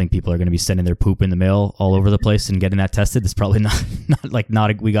I don't think people are going to be sending their poop in the mail all over the place and getting that tested. It's probably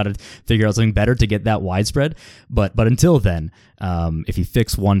we got to figure out something better to get that widespread. But until then, if you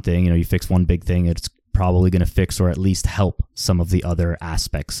fix one thing, you fix one big thing, it's probably going to fix or at least help some of the other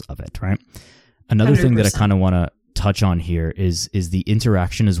aspects of it, right? Another 100%. Thing that I kind of want to touch on here is the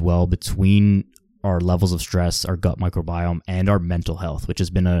interaction as well between our levels of stress, our gut microbiome, and our mental health, which has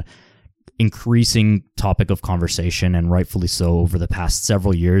been a increasing topic of conversation, and rightfully so, over the past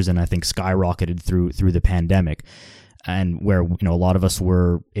several years, and I think skyrocketed through the pandemic. And where, a lot of us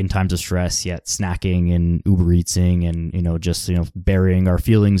were in times of stress, yet snacking and Uber Eatsing and, burying our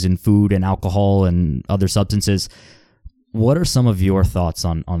feelings in food and alcohol and other substances. What are some of your thoughts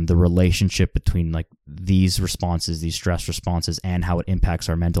on the relationship between like these responses, these stress responses, and how it impacts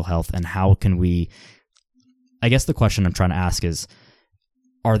our mental health? And how can we, I guess the question I'm trying to ask is,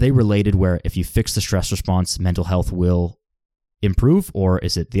 are they related where if you fix the stress response, mental health will improve, or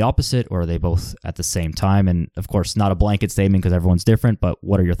is it the opposite, or are they both at the same time? And of course, not a blanket statement because everyone's different, but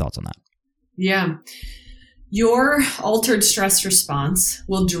what are your thoughts on that? Yeah. Your altered stress response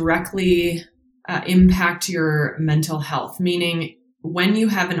will directly impact your mental health, meaning when you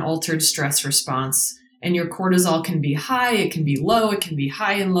have an altered stress response and your cortisol can be high, it can be low, it can be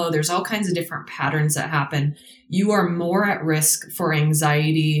high and low. There's all kinds of different patterns that happen. You are more at risk for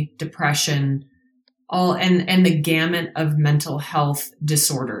anxiety, depression, and the gamut of mental health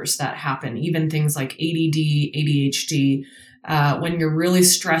disorders that happen, even things like ADD, ADHD. When you're really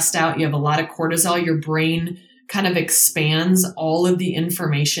stressed out, you have a lot of cortisol, your brain kind of expands all of the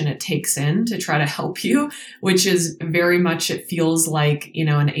information it takes in to try to help you, which is very much, it feels like, an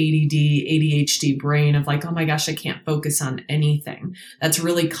ADD, ADHD brain of like, oh my gosh, I can't focus on anything. That's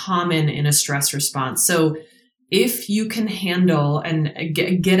really common in a stress response. So if you can handle and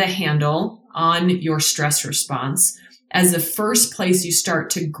get a handle on your stress response, as the first place you start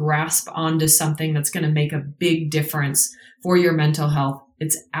to grasp onto something that's going to make a big difference for your mental health,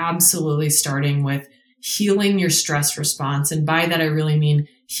 it's absolutely starting with healing your stress response. And by that, I really mean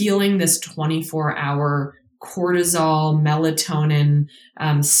healing this 24-hour cortisol, melatonin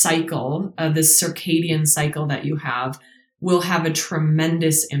cycle, this circadian cycle that you have, will have a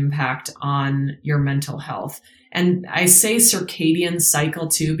tremendous impact on your mental health. And I say circadian cycle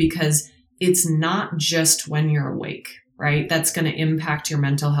too, because it's not just when you're awake, right? That's going to impact your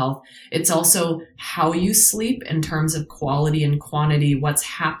mental health. It's also how you sleep in terms of quality and quantity, what's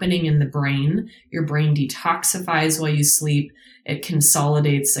happening in the brain. Your brain detoxifies while you sleep. It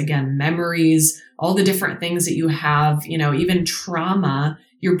consolidates, again, memories, all the different things that you have, even trauma.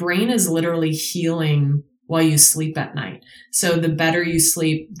 Your brain is literally healing while you sleep at night. So the better you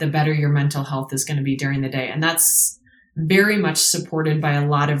sleep, the better your mental health is going to be during the day. And that's very much supported by a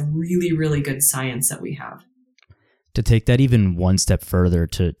lot of really, really good science that we have. To take that even one step further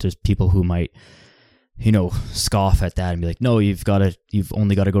to people who might, scoff at that and be like, no, you've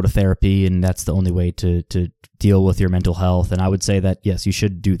only got to go to therapy and that's the only way to deal with your mental health. And I would say that, yes, you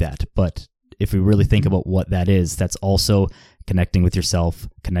should do that. But if we really think about what that is, that's also connecting with yourself,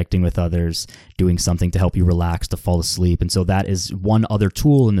 connecting with others, doing something to help you relax, to fall asleep. And so that is one other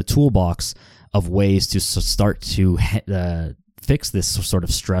tool in the toolbox of ways to start to fix this sort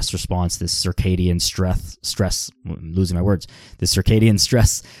of stress response, this circadian stress, I'm losing my words, this circadian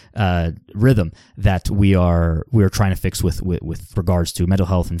stress rhythm that we're trying to fix with regards to mental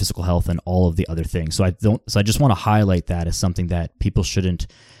health and physical health and all of the other things. So I just want to highlight that as something that people shouldn't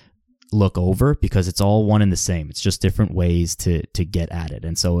look over, because it's all one and the same. It's just different ways to get at it.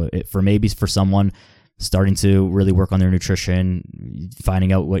 And so for someone, starting to really work on their nutrition,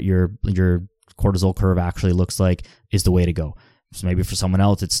 finding out what your cortisol curve actually looks like is the way to go. So maybe for someone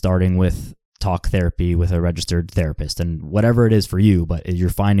else, it's starting with talk therapy with a registered therapist, and whatever it is for you, but you're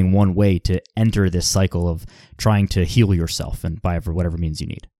finding one way to enter this cycle of trying to heal yourself and by whatever means you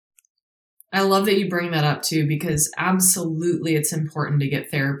need. I love that you bring that up too, because absolutely it's important to get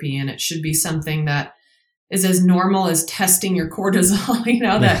therapy, and it should be something that is as normal as testing your cortisol,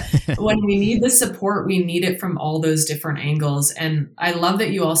 that when we need the support, we need it from all those different angles. And I love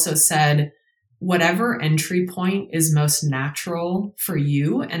that you also said, whatever entry point is most natural for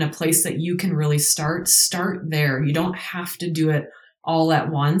you and a place that you can really start there. You don't have to do it all at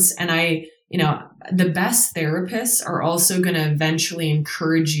once. And the best therapists are also going to eventually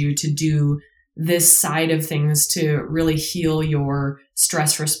encourage you to do this side of things to really heal your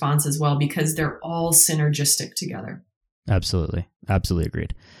stress response as well, because they're all synergistic together. Absolutely. Absolutely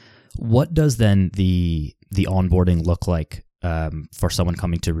agreed. What does then the onboarding look like for someone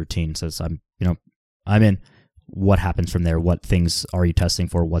coming to Routine? Says, I'm in. What happens from there? What things are you testing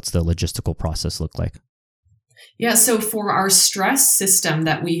for? What's the logistical process look like? Yeah. So for our stress system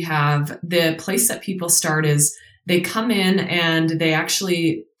that we have, the place that people start is they come in and they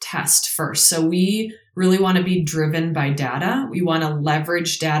actually test first. So we really want to be driven by data. We want to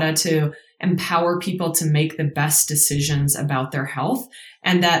leverage data to empower people to make the best decisions about their health,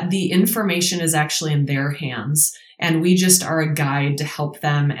 and that the information is actually in their hands. And we just are a guide to help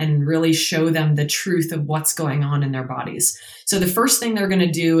them and really show them the truth of what's going on in their bodies. So the first thing they're going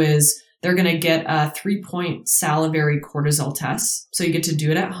to do is they're going to get a 3-point salivary cortisol test. So you get to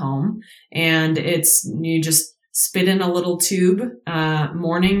do it at home, and you just spit in a little tube,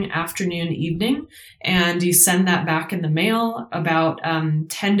 morning, afternoon, evening, and you send that back in the mail. About 10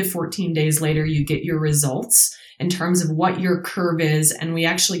 to 14 days later, you get your results in terms of what your curve is. And we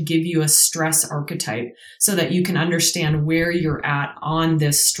actually give you a stress archetype so that you can understand where you're at on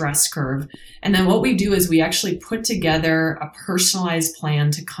this stress curve. And then what we do is we actually put together a personalized plan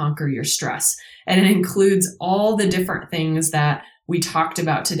to conquer your stress. And it includes all the different things that we talked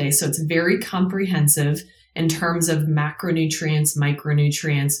about today. So it's very comprehensive in terms of macronutrients,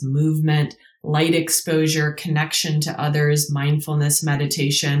 micronutrients, movement, light exposure, connection to others, mindfulness,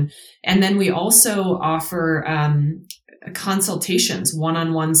 meditation. And then we also offer consultations,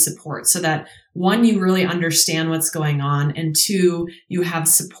 one-on-one support, so that one, you really understand what's going on, and two, you have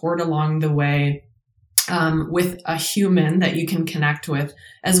support along the way with a human that you can connect with,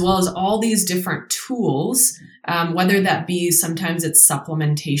 as well as all these different tools, whether that be sometimes it's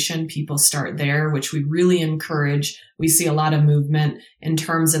supplementation. People start there, which we really encourage. We see a lot of movement in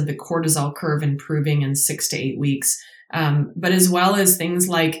terms of the cortisol curve improving in 6 to 8 weeks. But as well as things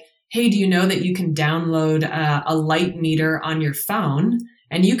like, hey, do you know that you can download a light meter on your phone,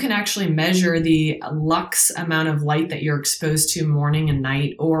 and you can actually measure the lux amount of light that you're exposed to morning and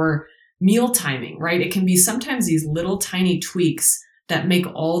night, or meal timing, right? It can be sometimes these little tiny tweaks that make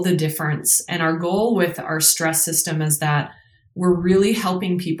all the difference. And our goal with our stress system is that we're really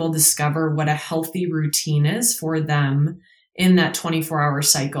helping people discover what a healthy routine is for them in that 24-hour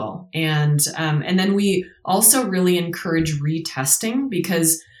cycle. And then we also really encourage retesting,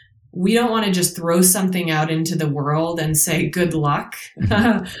 because we don't want to just throw something out into the world and say, good luck.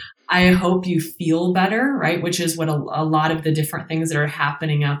 I hope you feel better, right? Which is what a lot of the different things that are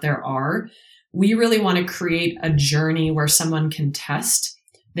happening out there are. We really want to create a journey where someone can test.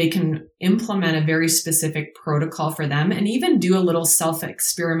 They can implement a very specific protocol for them, and even do a little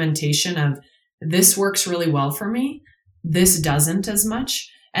self-experimentation of, this works really well for me, this doesn't as much.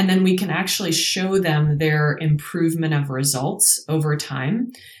 And then we can actually show them their improvement of results over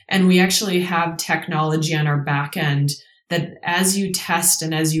time. And we actually have technology on our back end that as you test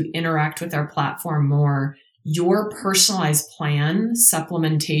and as you interact with our platform more, your personalized plan,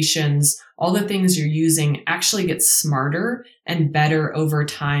 supplementations, all the things you're using actually get smarter and better over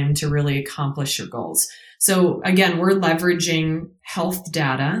time to really accomplish your goals. So again, we're leveraging health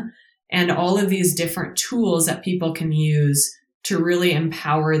data and all of these different tools that people can use to really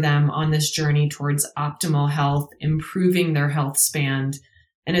empower them on this journey towards optimal health, improving their health span.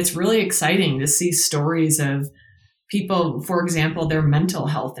 And it's really exciting to see stories of people, for example, their mental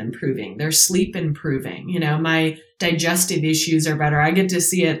health improving, their sleep improving. My digestive issues are better. I get to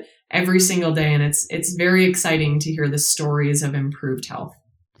see it every single day, and it's very exciting to hear the stories of improved health.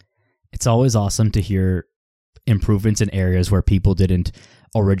 It's always awesome to hear improvements in areas where people didn't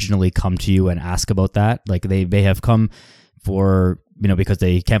originally come to you and ask about that. Like they may have come for, because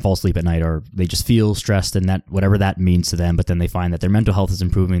they can't fall asleep at night, or they just feel stressed, and that whatever that means to them. But then they find that their mental health is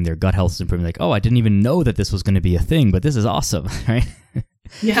improving, their gut health is improving. Like, oh, I didn't even know that this was going to be a thing, but this is awesome, right?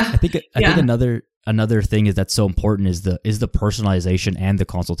 Yeah. I think another another thing is that's so important is the personalization and the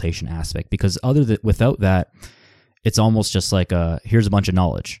consultation aspect, because without that, it's almost just like here's a bunch of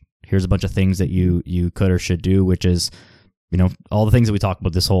knowledge. Here's a bunch of things that you could or should do, which is, all the things that we talk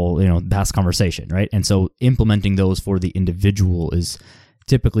about this whole, past conversation, right? And so implementing those for the individual is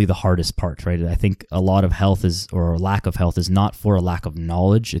typically the hardest part, right? I think a lot of health or lack of health is not for a lack of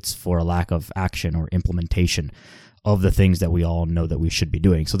knowledge, it's for a lack of action or implementation of the things that we all know that we should be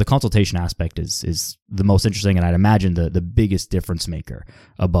doing. So the consultation aspect is the most interesting, and I'd imagine the biggest difference maker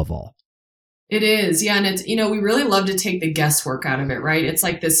above all. It is. Yeah. And it's, we really love to take the guesswork out of it, right? It's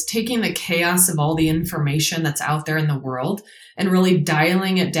like this taking the chaos of all the information that's out there in the world and really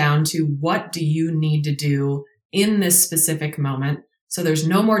dialing it down to what do you need to do in this specific moment. So there's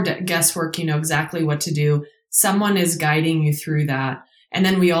no more guesswork. You know exactly what to do. Someone is guiding you through that. And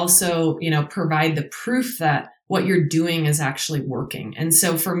then we also, provide the proof that what you're doing is actually working. And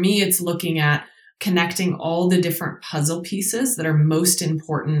so for me, it's looking at connecting all the different puzzle pieces that are most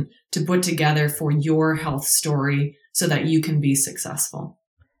important to put together for your health story so that you can be successful.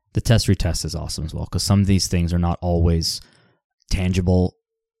 The test retest is awesome as well, because some of these things are not always tangible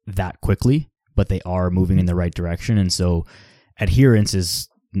that quickly, but they are moving in the right direction. And so adherence is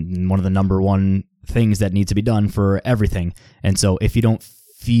one of the number one things that need to be done for everything. And so if you don't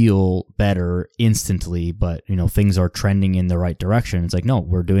feel better instantly, but things are trending in the right direction, it's like, no,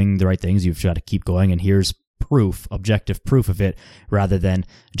 we're doing the right things, you've got to keep going, and here's proof, objective proof of it, rather than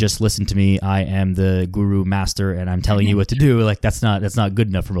just listen to me, I am the guru master and I'm telling you what to do. Like that's not good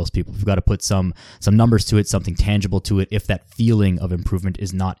enough for most people. We've got to put some numbers to it, something tangible to it, if that feeling of improvement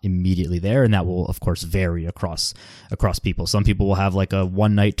is not immediately there. And that will of course vary across people. Some people will have like a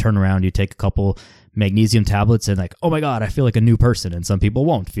one night turnaround. You take a couple magnesium tablets and like, oh my God, I feel like a new person. And some people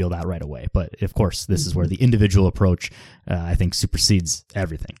won't feel that right away. But of course, this is where the individual approach, I think, supersedes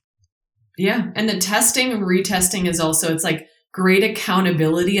everything. Yeah. And the testing and retesting is also, it's like great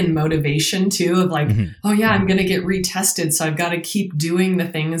accountability and motivation too, of like, oh yeah, I'm going to get retested. So I've got to keep doing the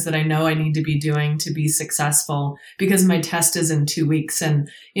things that I know I need to be doing to be successful because my test is in 2 weeks. And,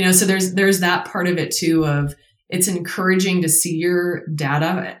 so there's that part of it too, of it's encouraging to see your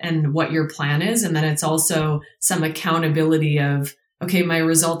data and what your plan is. And then it's also some accountability of, okay, my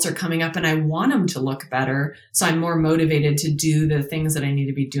results are coming up and I want them to look better. So I'm more motivated to do the things that I need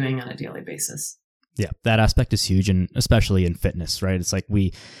to be doing on a daily basis. Yeah, that aspect is huge, and especially in fitness, right? It's like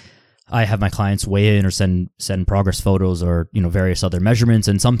I have my clients weigh in or send progress photos or, various other measurements.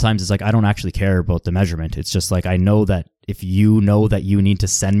 And sometimes it's like, I don't actually care about the measurement. It's just like, I know that if you know that you need to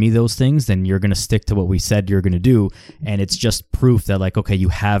send me those things, then you're going to stick to what we said you're going to do. And it's just proof that like, okay, you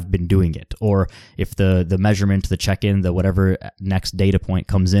have been doing it. Or if the measurement, the check-in, the whatever next data point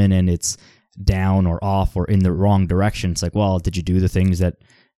comes in and it's down or off or in the wrong direction, it's like, well, did you do the things that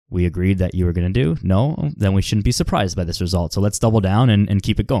we agreed that you were going to do? No, then we shouldn't be surprised by this result. So let's double down and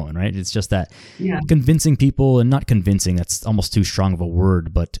keep it going, right? It's just that convincing people, and not convincing, that's almost too strong of a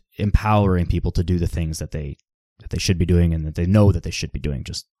word, but empowering people to do the things that they should be doing and that they know that they should be doing,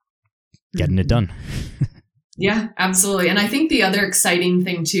 just getting it done. Yeah, absolutely. And I think the other exciting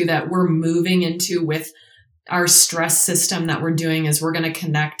thing too that we're moving into with our stress system that we're doing is we're going to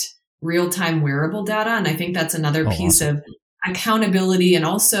connect real-time wearable data. And I think that's another piece of accountability and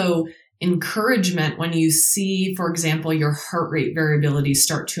also encouragement when you see, for example, your heart rate variability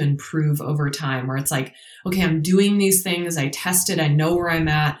start to improve over time, where it's like, okay, I'm doing these things. I tested. I know where I'm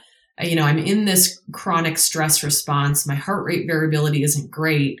at. I'm in this chronic stress response. My heart rate variability isn't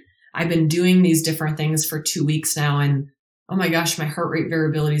great. I've been doing these different things for 2 weeks now. And oh my gosh, my heart rate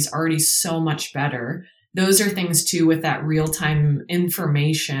variability is already so much better. Those are things too with that real-time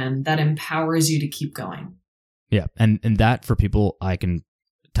information that empowers you to keep going. Yeah. And that for people, I can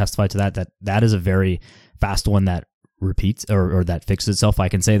testify to that is a very fast one that repeats or that fixes itself. I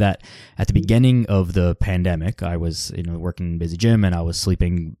can say that at the beginning of the pandemic, I was, working in a busy gym and I was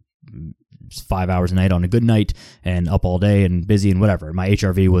sleeping 5 hours a night on a good night and up all day and busy and whatever. My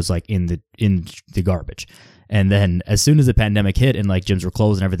HRV was like in the garbage. And then as soon as the pandemic hit and like gyms were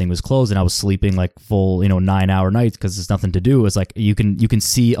closed and everything was closed and I was sleeping like full, 9-hour nights because there's nothing to do, it's like you can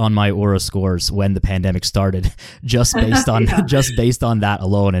see on my Aura scores when the pandemic started just based on just based on that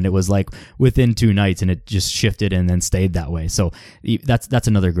alone. And it was like within 2 nights and it just shifted and then stayed that way. So that's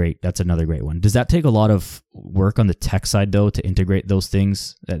another great one. Does that take a lot of work on the tech side though to integrate those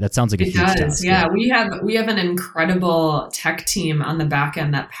things? That sounds like a huge task. Yeah, we have an incredible tech team on the back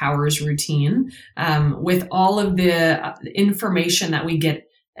end that powers Routine with all of the information that we get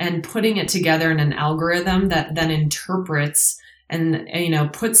and putting it together in an algorithm that then interprets and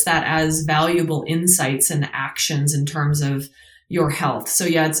puts that as valuable insights and actions in terms of your health. So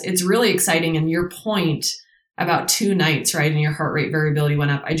yeah, it's really exciting. And your point about 2 nights, right, and your heart rate variability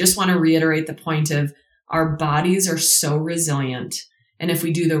went up. I just want to reiterate the point of our bodies are so resilient. And if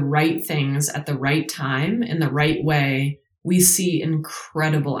we do the right things at the right time in the right way, we see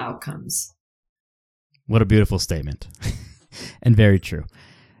incredible outcomes. What a beautiful statement. And very true.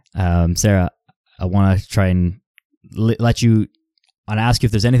 Sarah, I want to try and let you, and ask you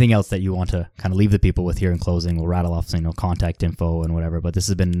if there's anything else that you want to kind of leave the people with here in closing. We'll rattle off, contact info and whatever, but this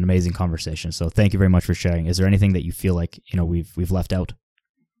has been an amazing conversation. So thank you very much for sharing. Is there anything that you feel like, we've left out?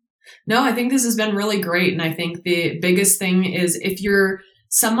 No, I think this has been really great. And I think the biggest thing is if you're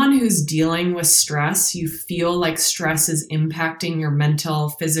someone who's dealing with stress, you feel like stress is impacting your mental,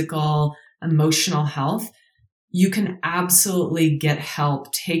 physical, emotional health, you can absolutely get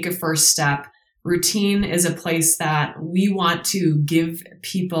help. Take a first step. Routine is a place that we want to give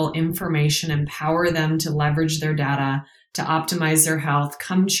people information, empower them to leverage their data, to optimize their health.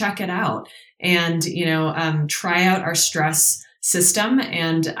 Come check it out and, try out our stress system.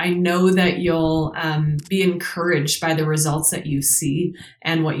 And I know that you'll be encouraged by the results that you see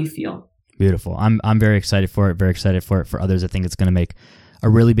and what you feel. Beautiful. I'm very excited for it. Very excited for it for others. I think it's going to make a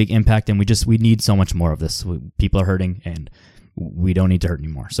really big impact, and we need so much more of this. People are hurting, and we don't need to hurt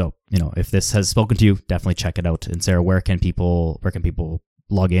anymore. So, if this has spoken to you, definitely check it out. And Sarah, where can people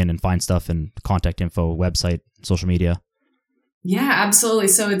log in and find stuff and contact info, website, social media? Yeah, absolutely.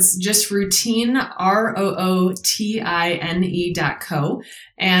 So it's just routine, ROOTINE.co.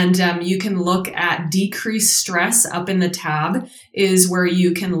 And you can look at decreased stress up in the tab is where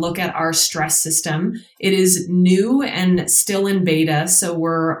you can look at our stress system. It is new and still in beta. So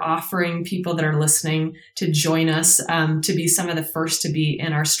we're offering people that are listening to join us to be some of the first to be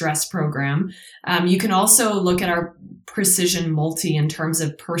in our stress program. You can also look at our Precision Multi in terms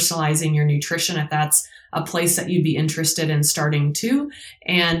of personalizing your nutrition if that's a place that you'd be interested in starting too.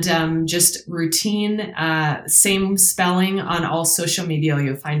 And just routine, same spelling on all social media.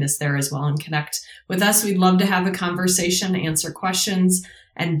 You'll find us there as well and connect with us. We'd love to have a conversation, answer questions,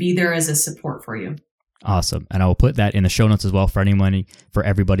 and be there as a support for you. Awesome. And I will put that in the show notes as well for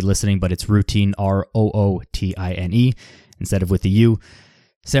everybody listening, but it's routine, ROOTINE instead of with the U.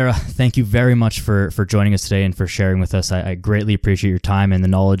 Sarah, thank you very much for joining us today and for sharing with us. I greatly appreciate your time and the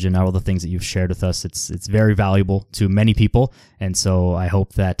knowledge and all the things that you've shared with us. It's very valuable to many people. And so I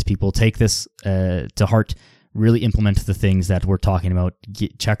hope that people take this to heart, really implement the things that we're talking about,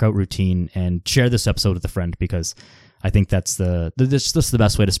 check out routine, and share this episode with a friend, because I think that's the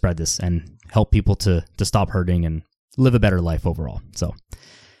best way to spread this and help people to stop hurting and live a better life overall. So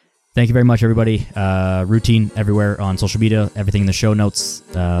thank you very much, everybody. Routine everywhere on social media, everything in the show notes.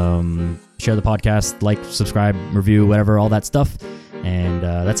 Share the podcast, like, subscribe, review, whatever, all that stuff. And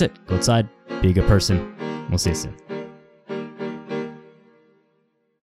that's it. Go outside, be a good person. We'll see you soon.